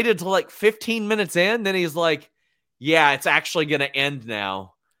 He waited till like 15 minutes in, then he's like, yeah, it's actually going to end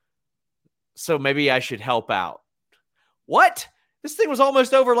now, so maybe I should help out. What? This thing was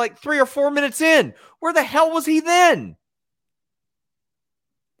almost over like 3 or 4 minutes in. Where the hell was he then?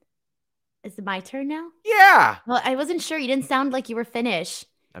 Is it my turn now? Yeah. Well, I wasn't sure. You didn't sound like you were finished.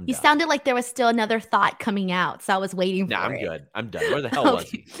 You sounded like there was still another thought coming out, so I was waiting for it. I'm good. I'm done. Where the hell was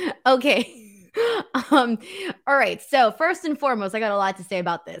he? Okay. All right. So first and foremost, I got a lot to say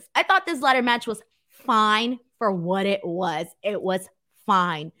about this. I thought this ladder match was fine for what it was. It was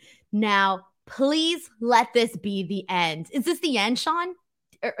fine. Now, Please let this be the end. Is this the end, Sean?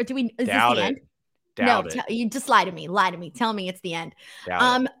 Or do we? Is Doubt this the it. end? Doubt No, you just lie to me. Lie to me. Tell me it's the end.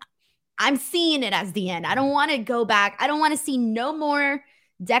 Doubt it. I'm seeing it as the end. I don't want to go back. I don't want to see no more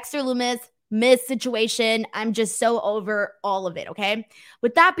Dexter Lumis, Miz situation. I'm just so over all of it. Okay.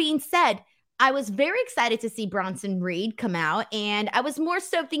 With that being said, I was very excited to see Bronson Reed come out, and I was more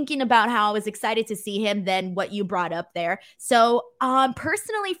so thinking about how I was excited to see him than what you brought up there. So,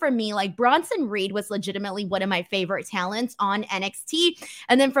 personally for me, like Bronson Reed was legitimately one of my favorite talents on NXT.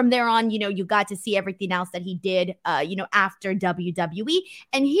 And then from there on, you got to see everything else that he did, after WWE.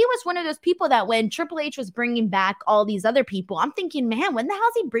 And he was one of those people that when Triple H was bringing back all these other people, I'm thinking, man, when the hell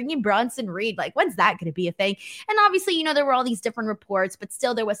is he bringing Bronson Reed? Like, when's that going to be a thing? And obviously, there were all these different reports, but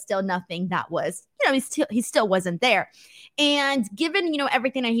still, there was still nothing that was, he still wasn't there. And given,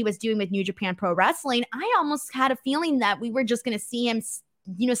 everything that he was doing with New Japan Pro Wrestling, I almost had a feeling that we were just going to see him,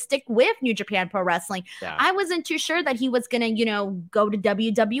 stick with New Japan Pro Wrestling. Yeah. I wasn't too sure that he was going to, go to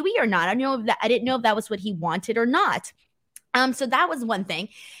WWE or not. I didn't know if that was what he wanted or not. So that was one thing.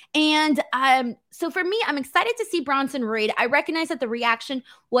 And so for me, I'm excited to see Bronson Reed. I recognize that the reaction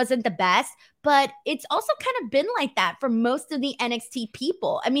wasn't the best, but it's also kind of been like that for most of the NXT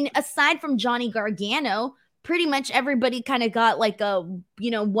people. I mean, aside from Johnny Gargano, pretty much everybody kind of got like a,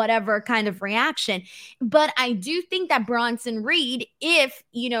 whatever kind of reaction. But I do think that Bronson Reed, if,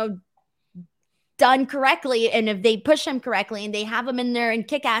 done correctly, and if they push him correctly and they have him in there in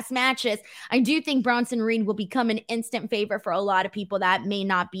kick-ass matches, I do think Bronson Reed will become an instant favorite for a lot of people that may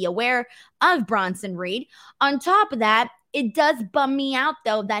not be aware of Bronson Reed. On top of that, it does bum me out,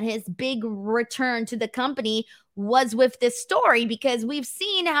 though, that his big return to the company was with this story, because we've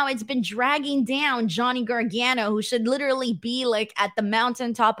seen how it's been dragging down Johnny Gargano, who should literally be like at the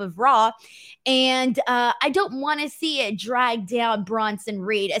mountaintop of Raw. And I don't want to see it drag down Bronson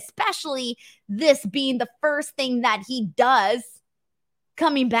Reed, especially this being the first thing that he does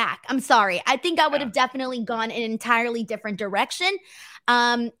coming back. I'm sorry. I think I would have definitely gone in an entirely different direction.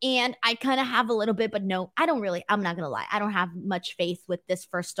 And I kind of have a little bit, but no, I'm not going to lie. I don't have much faith with this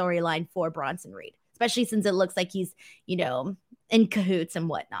first storyline for Bronson Reed, especially since it looks like he's, in cahoots and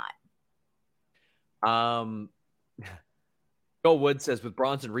whatnot. Joel Wood says, with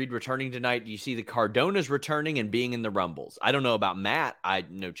Bronson Reed returning tonight, do you see the Cardonas returning and being in the Rumbles? I don't know about Matt. I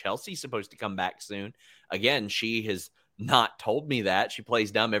know Chelsea's supposed to come back soon. Again, she has not told me that. She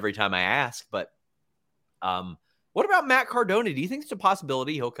plays dumb every time I ask. But what about Matt Cardona? Do you think it's a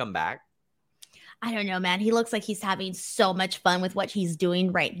possibility he'll come back? I don't know, man. He looks like he's having so much fun with what he's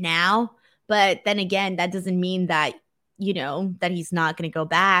doing right now. But then again, that doesn't mean that, that he's not going to go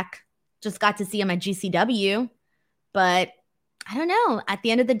back. Just got to see him at GCW. But I don't know. At the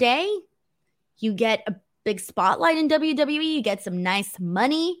end of the day, you get a big spotlight in WWE. You get some nice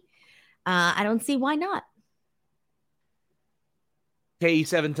money. I don't see why not.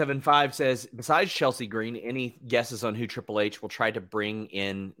 K775 says, besides Chelsea Green, any guesses on who Triple H will try to bring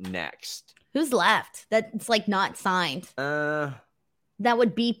in next? Who's left? That's like not signed. That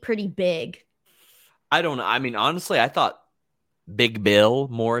would be pretty big. I don't know. I mean, honestly, I thought Big Bill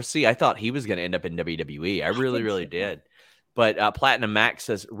Morrissey, I thought he was going to end up in WWE. I really did. But Platinum Max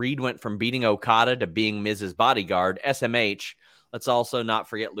says, Reed went from beating Okada to being Miz's bodyguard. SMH, let's also not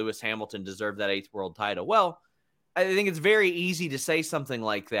forget Lewis Hamilton deserved that 8th world title. Well, I think it's very easy to say something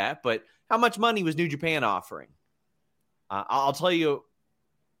like that, but how much money was New Japan offering? I'll tell you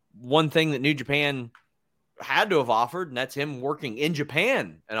one thing that New Japan had to have offered, and that's him working in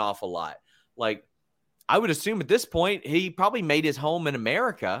Japan an awful lot. Like, I would assume at this point, he probably made his home in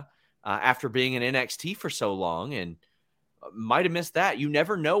America after being in NXT for so long, and might have missed that. You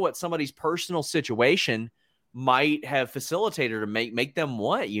never know what somebody's personal situation might have facilitated to make them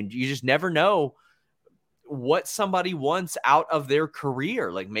want. You just never know what somebody wants out of their career.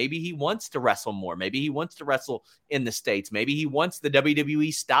 Like, maybe he wants to wrestle more. Maybe he wants to wrestle in the States. Maybe he wants the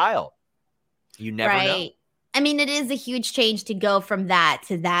WWE style. You never know. I mean, it is a huge change to go from that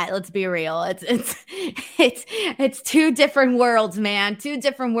to that. Let's be real. It's two different worlds, man. Two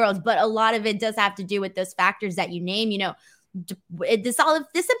different worlds. But a lot of it does have to do with those factors that you name. This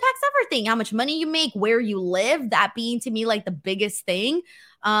impacts everything. How much money you make, where you live. That being to me like the biggest thing.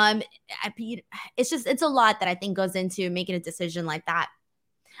 It's a lot that I think goes into making a decision like that.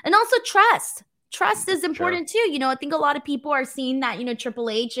 And also trust. Trust is important too. I think a lot of people are seeing that, Triple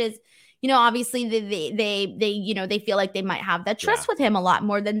H is, obviously they feel like they might have that trust with him a lot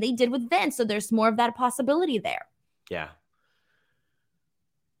more than they did with Vince. So there's more of that possibility there. Yeah.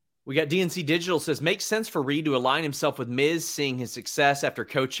 We got DNC Digital says, makes sense for Reed to align himself with Miz, seeing his success after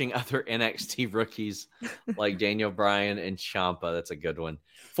coaching other NXT rookies like Daniel Bryan and Ciampa. That's a good one.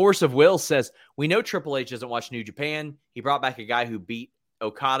 Force of Will says, we know Triple H doesn't watch New Japan. He brought back a guy who beat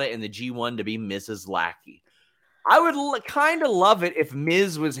Okada in the G1 to be Miz's lackey. I would kind of love it if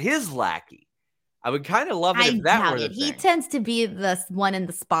Miz was his lackey. I would kind of love it if that were the thing. He tends to be the one in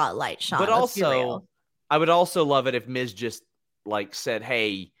the spotlight, Sean. But also, I would also love it if Miz just said,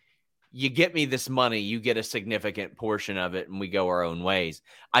 hey, you get me this money, you get a significant portion of it, and we go our own ways.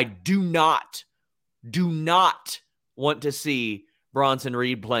 I do not want to see Bronson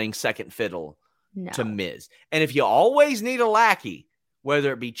Reed playing second fiddle to Miz. And if you always need a lackey,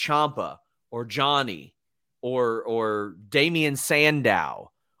 whether it be Ciampa or Johnny or Damian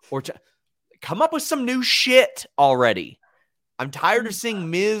Sandow, or come up with some new shit already. I'm tired of seeing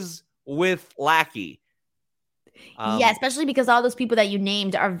Miz with lackey. Yeah, especially because all those people that you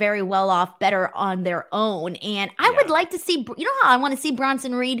named are very well off, better on their own. And I would like to see, you know how I want to see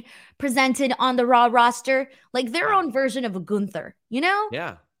Bronson Reed presented on the Raw roster? Like their own version of a Gunther, you know?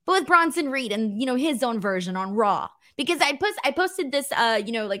 Yeah. But with Bronson Reed and, his own version on Raw. Because I posted this,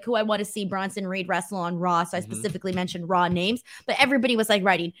 who I want to see Bronson Reed wrestle on Raw. So I specifically mentioned Raw names. But everybody was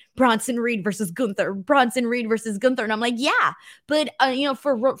writing Bronson Reed versus Gunther, Bronson Reed versus Gunther. And I'm like, yeah. But,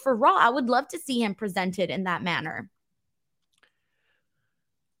 for Raw, I would love to see him presented in that manner.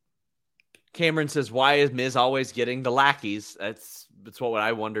 Cameron says, why is Miz always getting the lackeys? That's what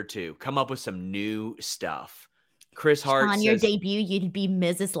I wonder too. Come up with some new stuff. Chris Hart on your debut, you'd be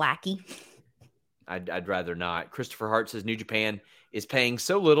Miz's lackey. I'd rather not. Christopher Hart says New Japan is paying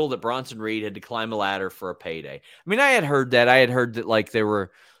so little that Bronson Reed had to climb a ladder for a payday. I mean, I had heard that. I had heard that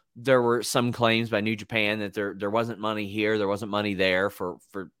there were some claims by New Japan that there wasn't money here, there wasn't money there for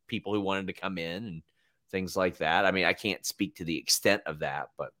people who wanted to come in and things like that. I mean, I can't speak to the extent of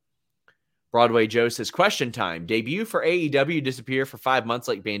that, but Broadway Joe says, question time. Debut for AEW, disappear for 5 months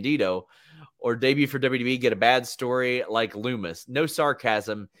like Bandito, or debut for WWE, get a bad story like Loomis. No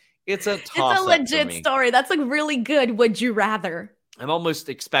sarcasm. It's a toss-up. It's a legit story. That's really good. Would you rather? I'm almost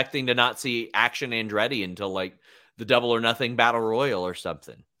expecting to not see Action Andretti until the Double or Nothing Battle Royal or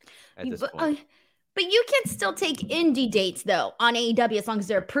something at this point. But you can still take indie dates though on AEW as long as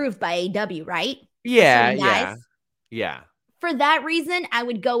they're approved by AEW, right? Yeah. For that reason, I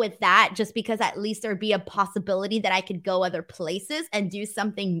would go with that just because at least there'd be a possibility that I could go other places and do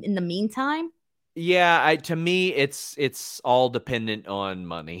something in the meantime. Yeah, to me, it's all dependent on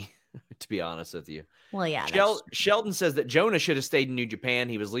money, to be honest with you. Well, yeah. Sheldon says that Jonah should have stayed in New Japan.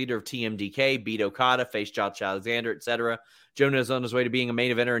 He was leader of TMDK, beat Okada, faced Josh Alexander, etc. Jonah is on his way to being a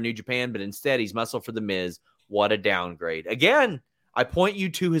main eventer in New Japan, but instead he's muscle for the Miz. What a downgrade. Again, I point you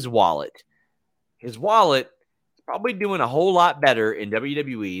to his wallet. His wallet is probably doing a whole lot better in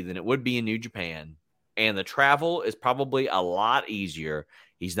WWE than it would be in New Japan. And the travel is probably a lot easier.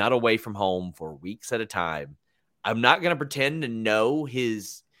 He's not away from home for weeks at a time. I'm not going to pretend to know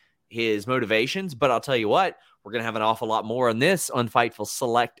his motivations, but I'll tell you what, we're going to have an awful lot more on this on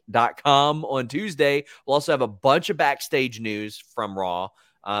FightfulSelect.com on Tuesday. We'll also have a bunch of backstage news from Raw,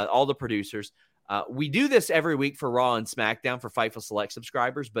 all the producers. We do this every week for Raw and SmackDown for Fightful Select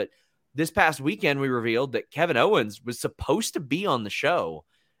subscribers, but this past weekend we revealed that Kevin Owens was supposed to be on the show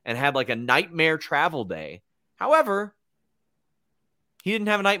and had a nightmare travel day. However, he didn't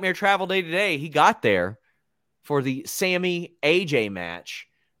have a nightmare travel day today. He got there for the Sammy AJ match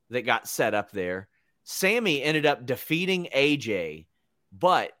that got set up there. Sammy ended up defeating AJ,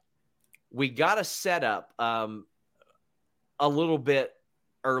 but we got a setup a little bit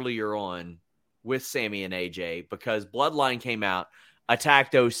earlier on with Sammy and AJ because Bloodline came out,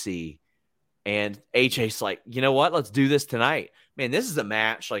 attacked OC, and AJ's like, you know what? Let's do this tonight. Man, this is a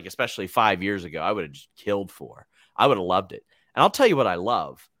match, especially 5 years ago, I would have just killed for. I would have loved it. And I'll tell you what I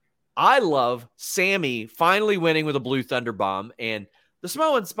love. I love Sammy finally winning with a Blue Thunder Bomb, and the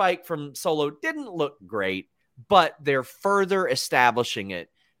Samoan Spike from Solo didn't look great, but they're further establishing it,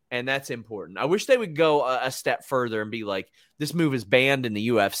 and that's important. I wish they would go a step further and be like, this move is banned in the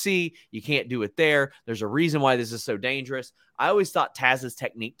UFC. You can't do it there. There's a reason why this is so dangerous. I always thought Taz's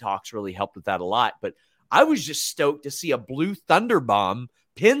technique talks really helped with that a lot, but I was just stoked to see a Blue Thunder Bomb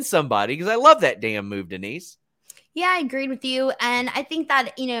pin somebody because I love that damn move, Denise. Yeah, I agreed with you. And I think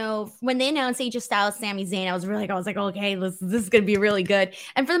that, when they announced AJ Styles, Sami Zayn, I was like, okay, this is going to be really good.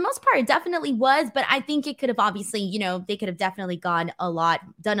 And for the most part, it definitely was. But I think it could have obviously, they could have definitely done a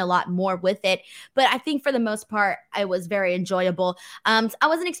lot more with it. But I think for the most part, it was very enjoyable. I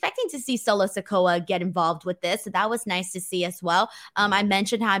wasn't expecting to see Solo Sikoa get involved with this. So that was nice to see as well. I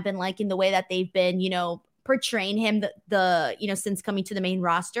mentioned how I've been liking the way that they've been, portraying him since coming to the main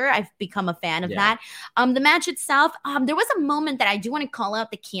roster. I've become a fan of that. The match itself, there was a moment that I do want to call out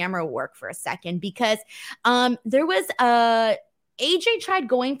the camera work for a second, because there was AJ tried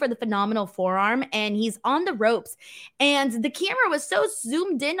going for the phenomenal forearm, and he's on the ropes, and the camera was so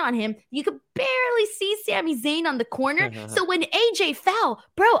zoomed in on him, you could barely see Sami Zayn on the corner. So when AJ fell,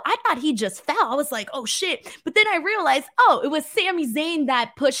 bro, I thought he just fell. I was like, oh shit. But then I realized, it was Sami Zayn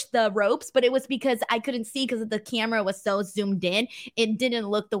that pushed the ropes, but it was because I couldn't see because the camera was so zoomed in. It didn't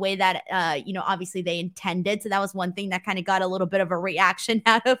look the way that, obviously they intended. So that was one thing that kind of got a little bit of a reaction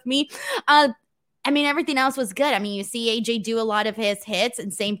out of me. Everything else was good. You see AJ do a lot of his hits,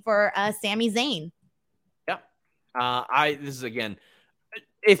 and same for Sami Zayn. Yeah. This is, again,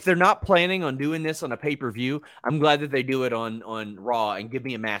 if they're not planning on doing this on a pay-per-view, I'm glad that they do it on Raw and give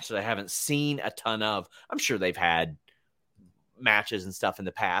me a match that I haven't seen a ton of. I'm sure they've had matches and stuff in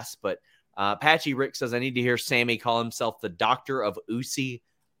the past, but Patchy Rick says, I need to hear Sammy call himself the Doctor of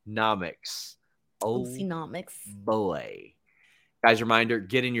Usi-nomics. Usi-nomics. Boy. Guys, reminder,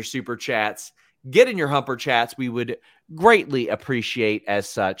 get in your super chats. Get in your humper chats. We would greatly appreciate as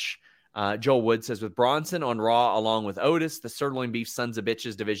such. Joel Wood says, with Bronson on Raw along with Otis, the sirloin beef sons of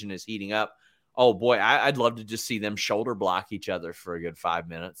bitches division is heating up. Oh boy, I'd love to just see them shoulder block each other for a good 5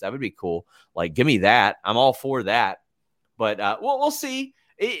 minutes. That would be cool. Like, give me that. I'm all for that. But we'll see.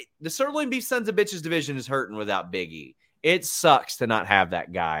 The sirloin beef sons of bitches division is hurting without Big E. It sucks to not have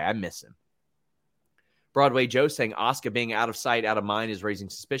that guy. I miss him. Broadway Joe saying, Asuka being out of sight, out of mind is raising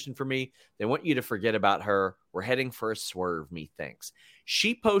suspicion for me. They want you to forget about her. We're heading for a swerve, methinks.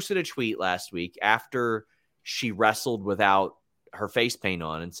 She posted a tweet last week after she wrestled without her face paint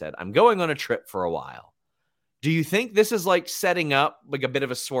on and said, I'm going on a trip for a while. Do you think this is like setting up like a bit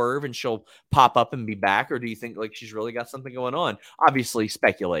of a swerve and she'll pop up and be back? Or do you think like she's really got something going on? Obviously,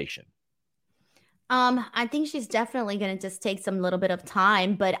 speculation. I think she's definitely going to just take some little bit of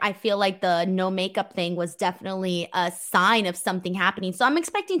time, but I feel like the no makeup thing was definitely a sign of something happening. So I'm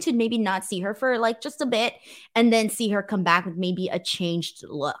expecting to maybe not see her for like just a bit and then see her come back with maybe a changed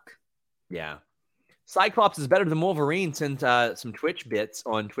look. Yeah. Cyclops is better than Wolverine. Sent some Twitch bits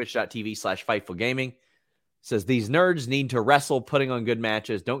on twitch.tv/FightfulGaming. Says these nerds need to wrestle, putting on good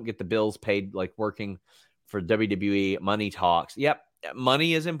matches. Don't get the bills paid like working for WWE. Money talks. Yep.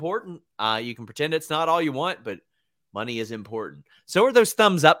 Money is important. You can pretend it's not all you want, but money is important. So are those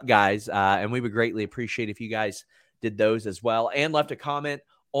thumbs up, guys. And we would greatly appreciate if you guys did those as well and left a comment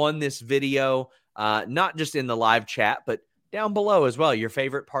on this video, not just in the live chat, but down below as well. Your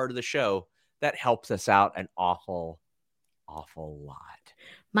favorite part of the show. That helps us out an awful, awful lot.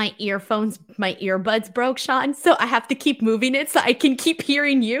 My earbuds broke, Sean, so I have to keep moving it so I can keep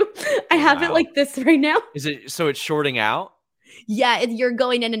hearing you. I have it like this right now. Is it so it's shorting out? Yeah, you're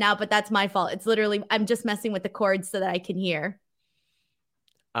going in and out, but that's my fault. It's literally, I'm just messing with the cords so that I can hear.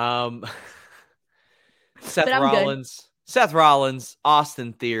 Seth Rollins,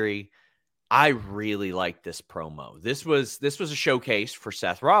 Austin Theory. I really like this promo. This was a showcase for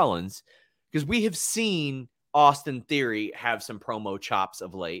Seth Rollins because we have seen Austin Theory have some promo chops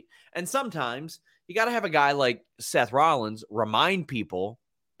of late. And sometimes you got to have a guy like Seth Rollins remind people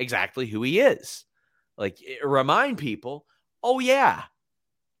exactly who he is. Like, remind people, oh, yeah,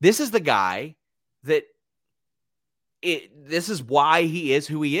 this is the guy this is why he is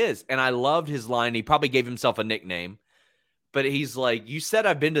who he is. And I loved his line. He probably gave himself a nickname, but he's like, you said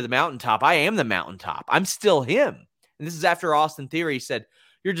I've been to the mountaintop. I am the mountaintop. I'm still him. And this is after Austin Theory said,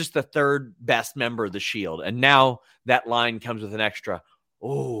 you're just the third best member of the Shield. And now that line comes with an extra,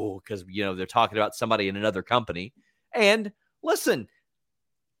 because, they're talking about somebody in another company. And listen,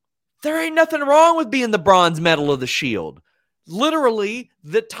 there ain't nothing wrong with being the bronze medal of the Shield. Literally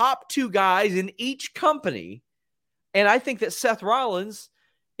the top two guys in each company. And I think that Seth Rollins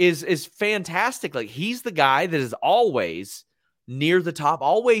is fantastic. Like, he's the guy that is always near the top,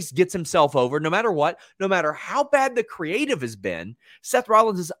 always gets himself over, no matter what, no matter how bad the creative has been. Seth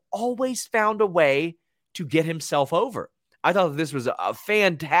Rollins has always found a way to get himself over. I thought that this was a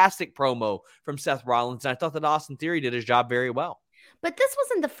fantastic promo from Seth Rollins, and I thought that Austin Theory did his job very well. But this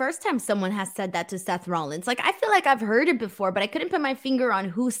wasn't the first time someone has said that to Seth Rollins. Like, I feel like I've heard it before, but I couldn't put my finger on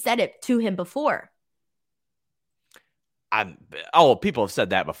who said it to him before. People have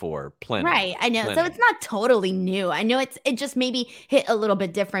said that before. Plenty. Right. I know. So it's not totally new. I know it just maybe hit a little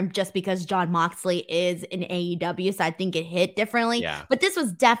bit different just because Jon Moxley is in AEW. So I think it hit differently. Yeah. But this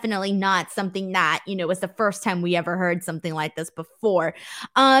was definitely not something that, was the first time we ever heard something like this before.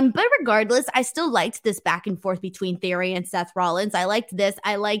 But regardless, I still liked this back and forth between Theory and Seth Rollins. I liked this.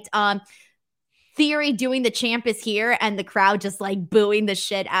 I liked Theory doing the champ is here and the crowd just like booing the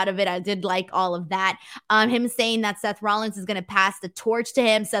shit out of it. I did like all of that. Him saying that Seth Rollins is going to pass the torch to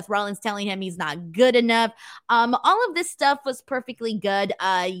him. Seth Rollins telling him he's not good enough. All of this stuff was perfectly good.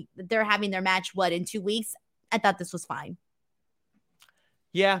 They're having their match, in 2 weeks? I thought this was fine.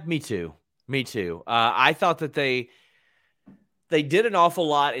 Yeah, me too. I thought that they did an awful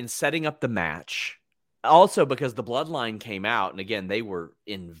lot in setting up the match. Also, because the Bloodline came out, and again, they were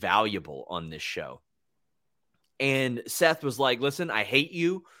invaluable on this show. And Seth was like, listen, I hate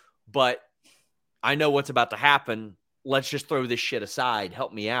you, but I know what's about to happen. Let's just throw this shit aside.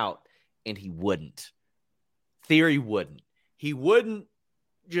 Help me out. And he wouldn't. Theory wouldn't. He wouldn't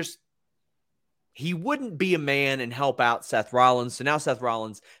be a man and help out Seth Rollins. So now Seth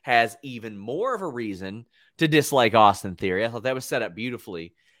Rollins has even more of a reason to dislike Austin Theory. I thought that was set up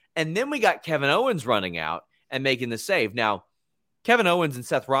beautifully. And then we got Kevin Owens running out and making the save. Now, Kevin Owens and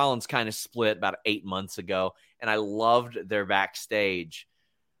Seth Rollins kind of split about 8 months ago, and I loved their backstage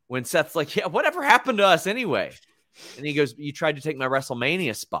when Seth's like, yeah, whatever happened to us anyway? And he goes, you tried to take my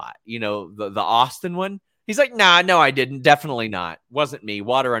WrestleMania spot, the Austin one. He's like, nah, no, I didn't. Definitely not. Wasn't me.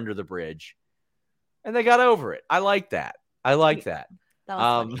 Water under the bridge. And they got over it. I like that. That was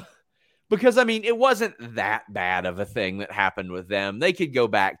funny. Because, it wasn't that bad of a thing that happened with them. They could go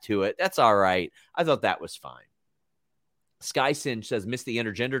back to it. That's all right. I thought that was fine. Sky Singe says, missed the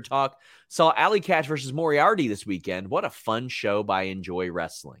intergender talk. Saw Alley Catch versus Moriarty this weekend. What a fun show by Enjoy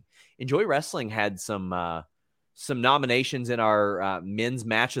Wrestling. Enjoy Wrestling had some nominations in our men's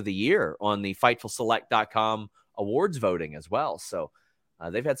match of the year on the FightfulSelect.com awards voting as well. So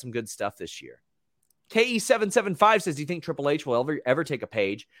they've had some good stuff this year. KE775 says, do you think Triple H will ever take a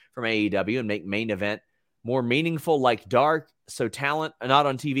page from AEW and make main event more meaningful like Dark so talent not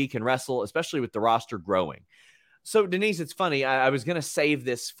on TV can wrestle, especially with the roster growing? So, Denise, it's funny. I was going to save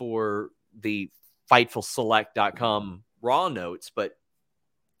this for the FightfulSelect.com Raw notes, but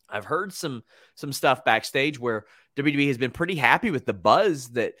I've heard some stuff backstage where WWE has been pretty happy with the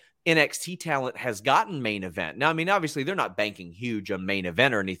buzz that NXT talent has gotten main event. Now, obviously, they're not banking huge on main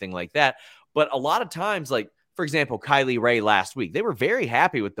event or anything like that. But a lot of times, like, for example, Kylie Ray last week, they were very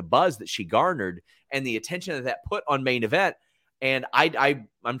happy with the buzz that she garnered and the attention that put on main event. And I'm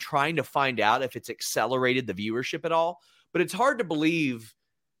trying to find out if it's accelerated the viewership at all. But it's hard to believe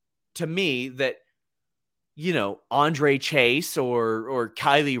to me that, Andre Chase or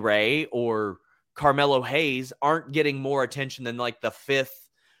Kylie Ray or Carmelo Hayes aren't getting more attention than like the fifth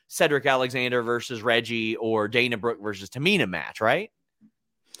Cedric Alexander versus Reggie or Dana Brooke versus Tamina match, right?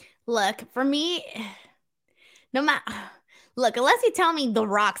 Look, for me, unless you tell me The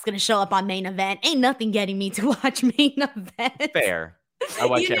Rock's going to show up on main event, ain't nothing getting me to watch main event. Fair. I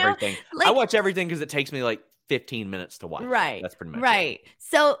watch everything. I watch everything because it takes me like 15 minutes to watch. Right. That's pretty much right. It.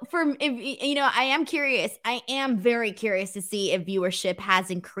 So I am curious. I am very curious to see if viewership has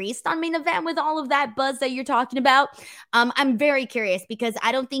increased on main event with all of that buzz that you're talking about. I'm very curious because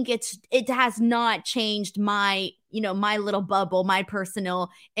I don't think it has not changed my little bubble, my personal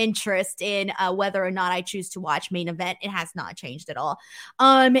interest in whether or not I choose to watch main event. It has not changed at all.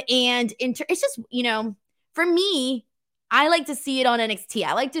 It's just, for me, I like to see it on NXT.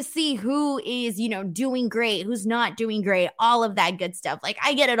 I like to see who is, doing great, who's not doing great, all of that good stuff. Like,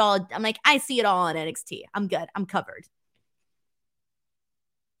 I get it all. I'm like, I see it all on NXT. I'm good. I'm covered.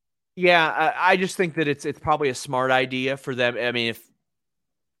 Yeah, I just think that it's probably a smart idea for them.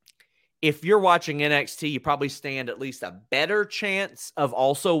 If you're watching NXT, you probably stand at least a better chance of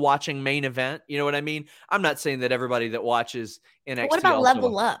also watching main event. You know what I mean? I'm not saying that everybody that watches NXT. But what about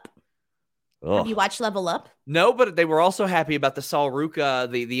Level Up? Ugh. Have you watched Level Up? No, but they were also happy about the Sol Ruca,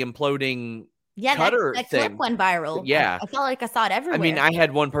 the imploding cutter that thing. Clip went viral. Yeah. I felt like I saw it everywhere. I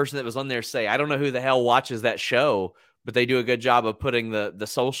had one person that was on there say, I don't know who the hell watches that show, but they do a good job of putting the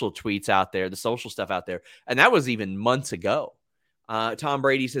social tweets out there, the social stuff out there. And that was even months ago. Tom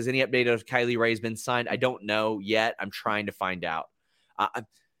Brady says, any update if Kylie Ray's been signed? I don't know yet. I'm trying to find out.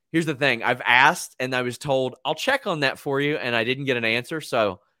 Here's the thing. I've asked and I was told, I'll check on that for you. And I didn't get an answer.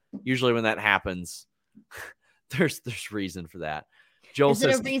 So usually when that happens, there's reason for that. Joel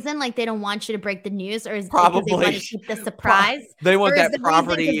says, a reason like they don't want you to break the news, or is it probably because they want to keep the surprise? They want that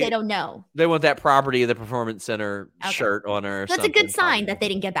property. They don't know. They want that property of the Performance Center shirt on her. That's a good sign that they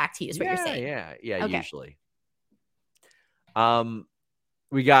didn't get back to you. Is what you're saying? Yeah. Okay. Usually.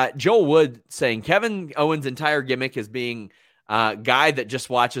 We got Joel Wood saying Kevin Owens' entire gimmick is being a guy that just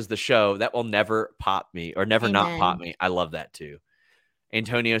watches the show. That will never pop me or never not pop me. I love that too.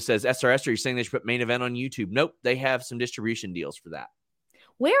 Antonio says, SRS, are you saying they should put main event on YouTube? Nope. They have some distribution deals for that.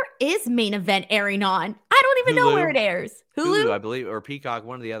 Where is main event airing on? I don't even know where it airs. Hulu, I believe, or Peacock,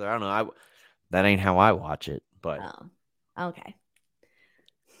 one or the other. I don't know. That ain't how I watch it, but. Oh, okay.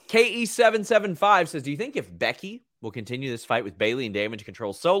 KE775 says, do you think if Becky will continue this fight with Bayley and Damage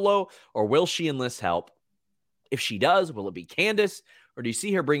Control solo, or will she enlist help? If she does, will it be Candace, or do you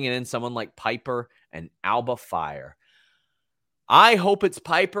see her bringing in someone like Piper and Alba Fire? I hope it's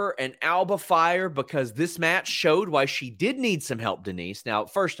Piper and Alba Fire, because this match showed why she did need some help, Denise. Now,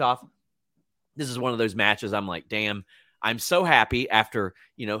 first off, this is one of those matches I'm like, damn, I'm so happy after,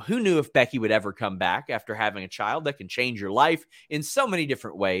 who knew if Becky would ever come back after having a child that can change your life in so many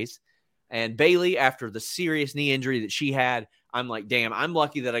different ways. And Bayley, after the serious knee injury that she had, I'm like, damn, I'm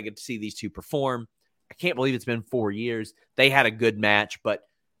lucky that I get to see these two perform. I can't believe it's been 4 years. They had a good match, but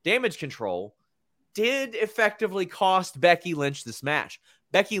Damage Control did effectively cost Becky Lynch this match.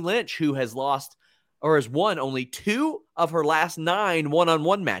 Becky Lynch, who has lost or has won only 2 of her last 9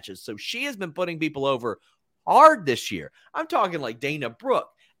 one-on-one matches. So she has been putting people over hard this year. I'm talking like Dana Brooke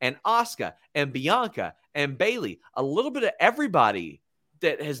and Asuka and Bianca and Bayley, a little bit of everybody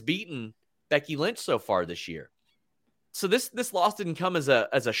that has beaten Becky Lynch so far this year. So this loss didn't come as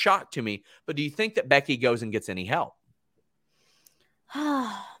a shock to me, but do you think that Becky goes and gets any help?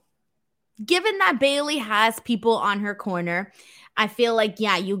 Given that Bayley has people on her corner, I feel like,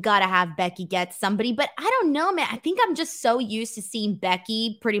 yeah, you got to have Becky get somebody. But I don't know, man. I think I'm just so used to seeing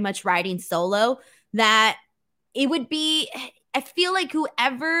Becky pretty much riding solo that it would be, I feel like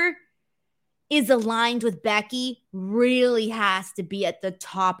whoever is aligned with Becky really has to be at the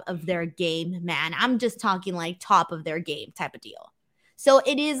top of their game, man. I'm just talking like top of their game type of deal. So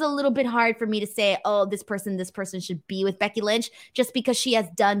it is a little bit hard for me to say, oh, this person should be with Becky Lynch, just because she has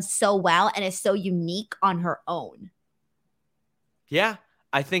done so well and is so unique on her own. Yeah,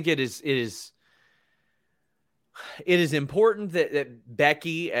 I think it is important that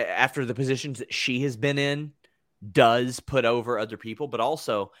Becky, after the positions that she has been in, does put over other people. But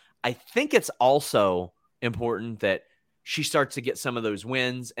also, I think it's also important that she starts to get some of those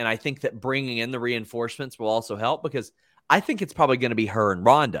wins. And I think that bringing in the reinforcements will also help, because I think it's probably going to be her and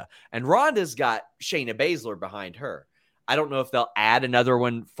Ronda. And Ronda's got Shayna Baszler behind her. I don't know if they'll add another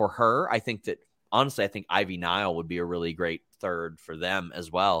one for her. I think that, honestly, I think Ivy Nile would be a really great third for them as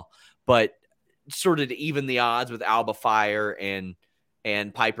well. But sort of to even the odds with Alba Fire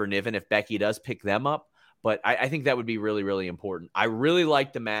and Piper Niven, if Becky does pick them up. But I think that would be really, really important. I really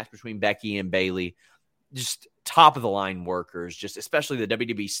like the match between Becky and Bayley. Just top of the line workers, just especially the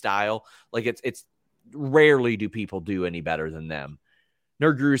WWE style. Like it's rarely do people do any better than them.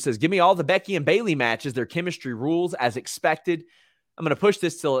 Nerd Guru says, give me all the Becky and Bayley matches. Their chemistry rules as expected. I'm going to push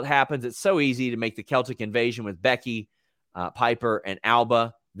this till it happens. It's so easy to make the Celtic Invasion with Becky, Piper, and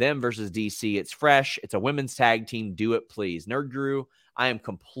Alba. Them versus DC. It's fresh. It's a women's tag team. Do it, please. Nerd Guru, I am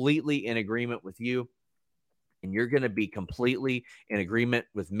completely in agreement with you. And you're going to be completely in agreement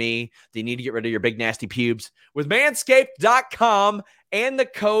with me that you need to get rid of your big, nasty pubes with manscaped.com and the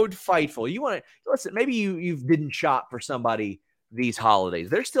code FIGHTFUL. You want to listen, maybe you didn't shop for somebody these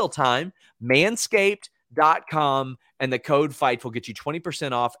holidays. There's still time. Manscaped.com and the code FIGHTFUL get you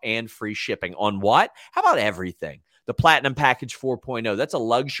 20% off and free shipping on what? How about everything? The Platinum Package 4.0, that's a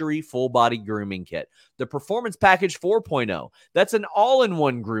luxury full-body grooming kit. The Performance Package 4.0, that's an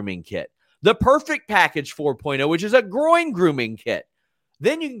all-in-one grooming kit. The Perfect Package 4.0, which is a groin grooming kit.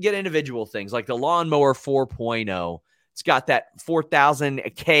 Then you can get individual things like the Lawnmower 4.0. It's got that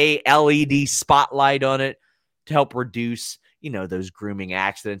 4000K LED spotlight on it to help reduce, those grooming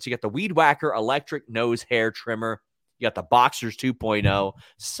accidents. You got the Weed Whacker electric nose hair trimmer. You got the Boxers 2.0.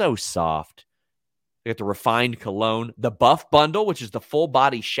 So soft. They got the Refined Cologne, the Buff Bundle, which is the full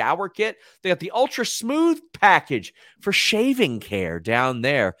body shower kit. They got the Ultra Smooth package for shaving care down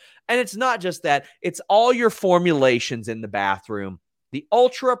there. And it's not just that, it's all your formulations in the bathroom. The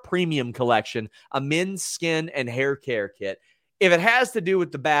Ultra Premium Collection, a men's skin and hair care kit. If it has to do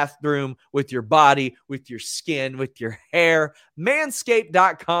with the bathroom, with your body, with your skin, with your hair,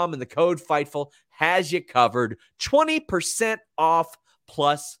 manscaped.com and the code FIGHTFUL has you covered. 20% off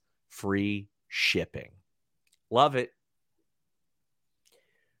plus free shipping. Love it.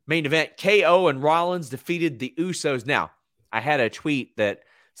 Main event, KO and Rollins defeated the Usos. Now, I had a tweet that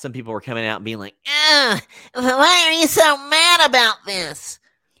some people were coming out and being like, why are you so mad about this?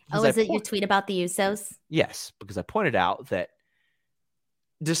 Oh, is it your tweet about the Usos? Yes, because I pointed out that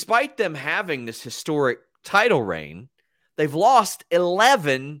despite them having this historic title reign, they've lost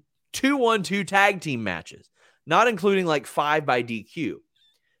 11 2-1-2 tag team matches, not including like 5 by DQ.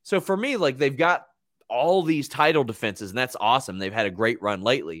 So for me, like, they've got all these title defenses, and that's awesome. They've had a great run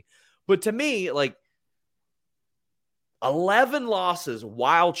lately. But to me, like, 11 losses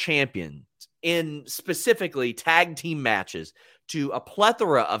while champions in specifically tag team matches to a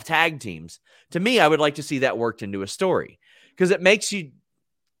plethora of tag teams, to me, I would like to see that worked into a story, because it makes you,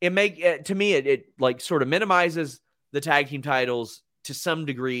 to me, it like sort of minimizes the tag team titles to some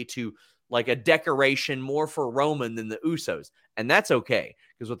degree to like a decoration more for Roman than the Usos. And that's okay,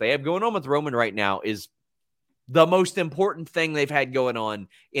 because what they have going on with Roman right now is the most important thing they've had going on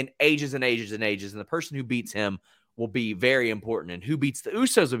in ages and ages and ages. And the person who beats him will be very important. And who beats the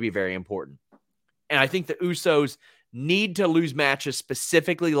Usos will be very important. And I think the Usos need to lose matches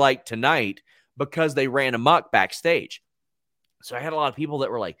specifically like tonight because they ran amok backstage. So I had a lot of people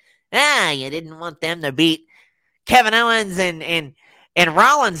that were like, you didn't want them to beat Kevin Owens and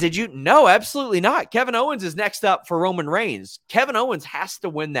Rollins, did you? No, absolutely not. Kevin Owens is next up for Roman Reigns. Kevin Owens has to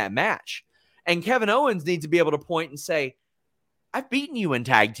win that match. And Kevin Owens needs to be able to point and say, I've beaten you in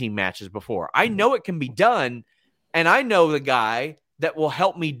tag team matches before. I know it can be done. And I know the guy that will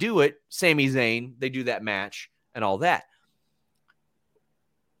help me do it, Sami Zayn. They do that match and all that.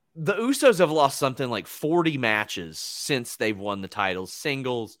 The Usos have lost something like 40 matches since they've won the titles,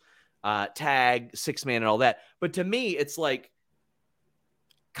 singles, tag, 6-man, and all that. But to me, it's like,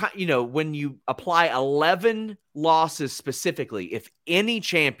 you know, when you apply 11 losses specifically, if any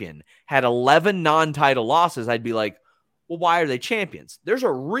champion had 11 non-title losses, I'd be like, well, why are they champions? There's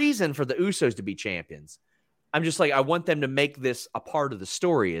a reason for the Usos to be champions. I'm just like, I want them to make this a part of the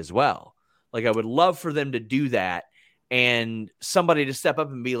story as well. Like, I would love for them to do that and somebody to step up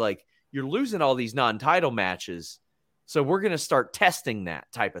and be like, you're losing all these non-title matches, so we're going to start testing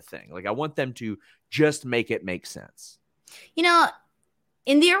that type of thing. Like, I want them to just make it make sense. You know,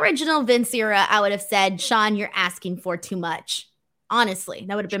 in the original Vince era, I would have said, Sean, you're asking for too much. Honestly,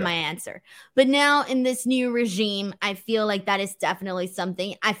 that would have been my answer. But now in this new regime, I feel like that is definitely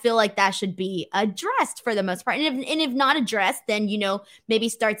something. I feel like that should be addressed for the most part. And if not addressed, then, you know, maybe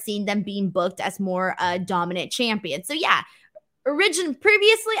start seeing them being booked as more dominant champions. So yeah,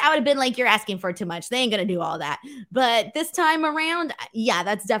 previously, I would have been like, you're asking for too much. They ain't going to do all that. But this time around, yeah,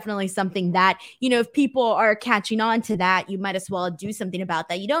 that's definitely something that, you know, if people are catching on to that, you might as well do something about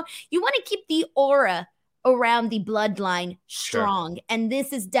that. You want to keep the aura around the bloodline strong. Sure. And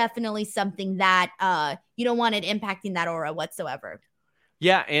this is definitely something that you don't want it impacting that aura whatsoever.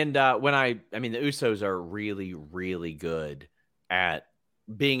 Yeah. And I mean, the Usos are really, really good at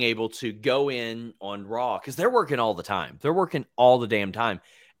being able to go in on Raw, because they're working all the time. They're working all the damn time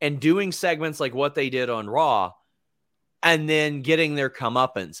and doing segments like what they did on Raw and then getting their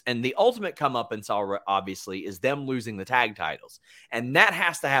comeuppance. And the ultimate comeuppance, obviously, is them losing the tag titles. And that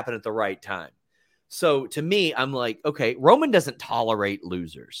has to happen at the right time. So to me, I'm like, okay, Roman doesn't tolerate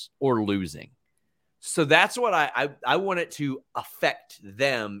losers or losing. So that's what I want it to affect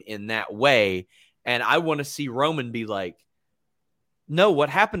them in that way. And I want to see Roman be like, no, what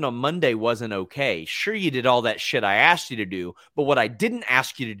happened on Monday wasn't okay. Sure, you did all that shit I asked you to do, but what I didn't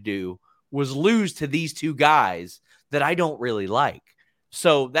ask you to do was lose to these two guys that I don't really like.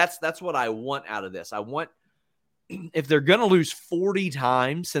 So that's what I want out of this. I want, if they're going to lose 40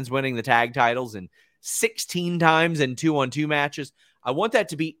 times since winning the tag titles and 16 times in 2-on-2 matches, I want that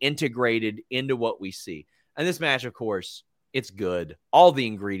to be integrated into what we see. And this match, of course, it's good. All the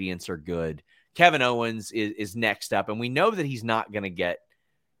ingredients are good. Kevin Owens is next up, and we know that he's not going to get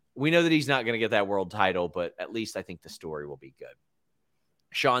that world title, but at least I think the story will be good.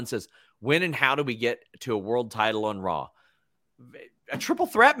 Sean says, when and how do we get to a world title on Raw? A triple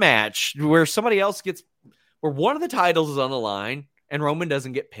threat match where where one of the titles is on the line and Roman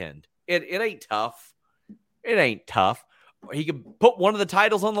doesn't get pinned. It ain't tough. It ain't tough. He could put one of the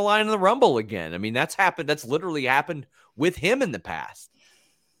titles on the line in the Rumble again. I mean, that's happened. That's literally happened with him in the past.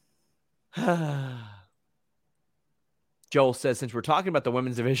 Joel says, since we're talking about the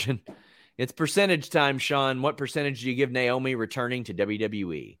women's division, it's percentage time, Sean. What percentage do you give Naomi returning to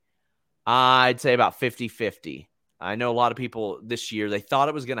WWE? I'd say about 50-50. I know a lot of people this year, they thought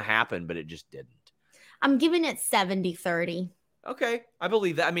it was going to happen, but it just didn't. I'm giving it 70-30. Okay, I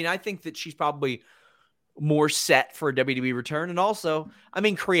believe that. I mean, I think that she's probably more set for a WWE return. And also, I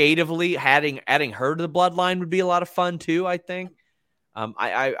mean, creatively, adding her to the bloodline would be a lot of fun too, I think.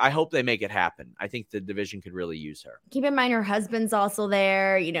 I hope they make it happen. I think the division could really use her. Keep in mind her husband's also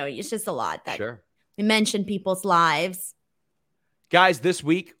there. You know, it's just a lot that we mentioned people's lives. Guys, this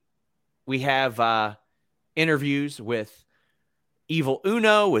week we have interviews with Evil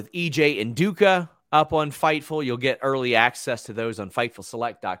Uno, with EJ and Duca up on Fightful. You'll get early access to those on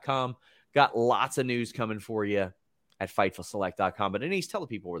FightfulSelect.com. Got lots of news coming for you at FightfulSelect.com. But Denise, tell the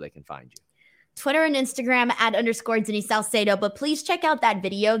people where they can find you. Twitter and Instagram @_ Denise Salcedo. But please check out that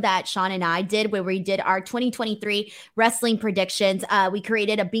video that Sean and I did where we did our 2023 wrestling predictions. We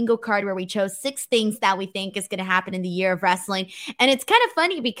created a bingo card where we chose 6 things that we think is going to happen in the year of wrestling. And it's kind of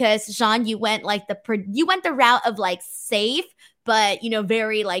funny because Sean, you went the route of like safe, but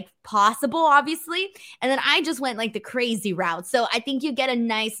very like possible, obviously. And then I just went like the crazy route. So I think you get a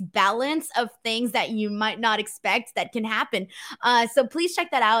nice balance of things that you might not expect that can happen. So please check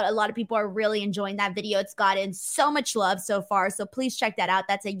that out. A lot of people are really enjoying that video. It's gotten so much love so far. So please check that out.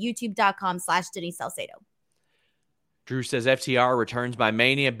 That's at youtube.com/Denise Salcedo. Drew says FTR returns by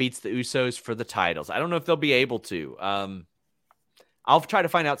Mania, beats the Usos for the titles. I don't know if they'll be able to. I'll try to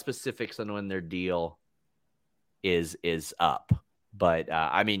find out specifics on when their deal is up. But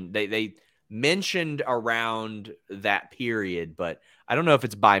I mean, they mentioned around that period, but I don't know if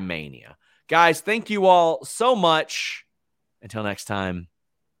it's by Mania. Guys, thank you all so much. Until next time,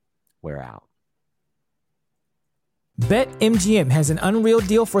 we're out. BetMGM has an unreal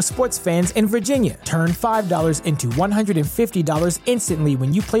deal for sports fans in Virginia. Turn $5 into $150 instantly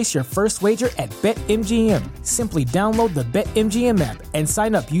when you place your first wager at BetMGM. Simply download the BetMGM app and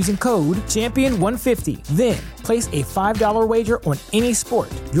sign up using code Champion150. Then, place a $5 wager on any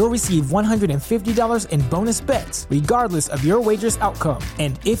sport. You'll receive $150 in bonus bets, regardless of your wager's outcome.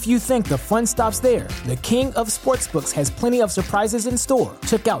 And if you think the fun stops there, the King of Sportsbooks has plenty of surprises in store.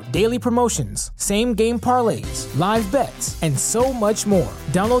 Check out daily promotions, same-game parlays, live bets, and so much more.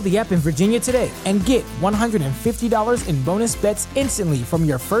 Download the app in Virginia today and get $150 in bonus bets instantly from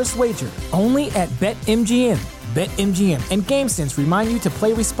your first wager. Only at BetMGM. BetMGM and GameSense remind you to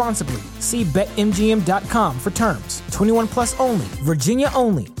play responsibly. See BetMGM.com for terms. 21 plus only. Virginia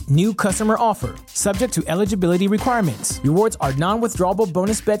only. New customer offer. Subject to eligibility requirements. Rewards are non-withdrawable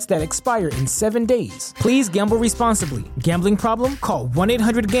bonus bets that expire in 7 days. Please gamble responsibly. Gambling problem? Call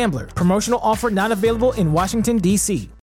 1-800-GAMBLER. Promotional offer not available in Washington, D.C.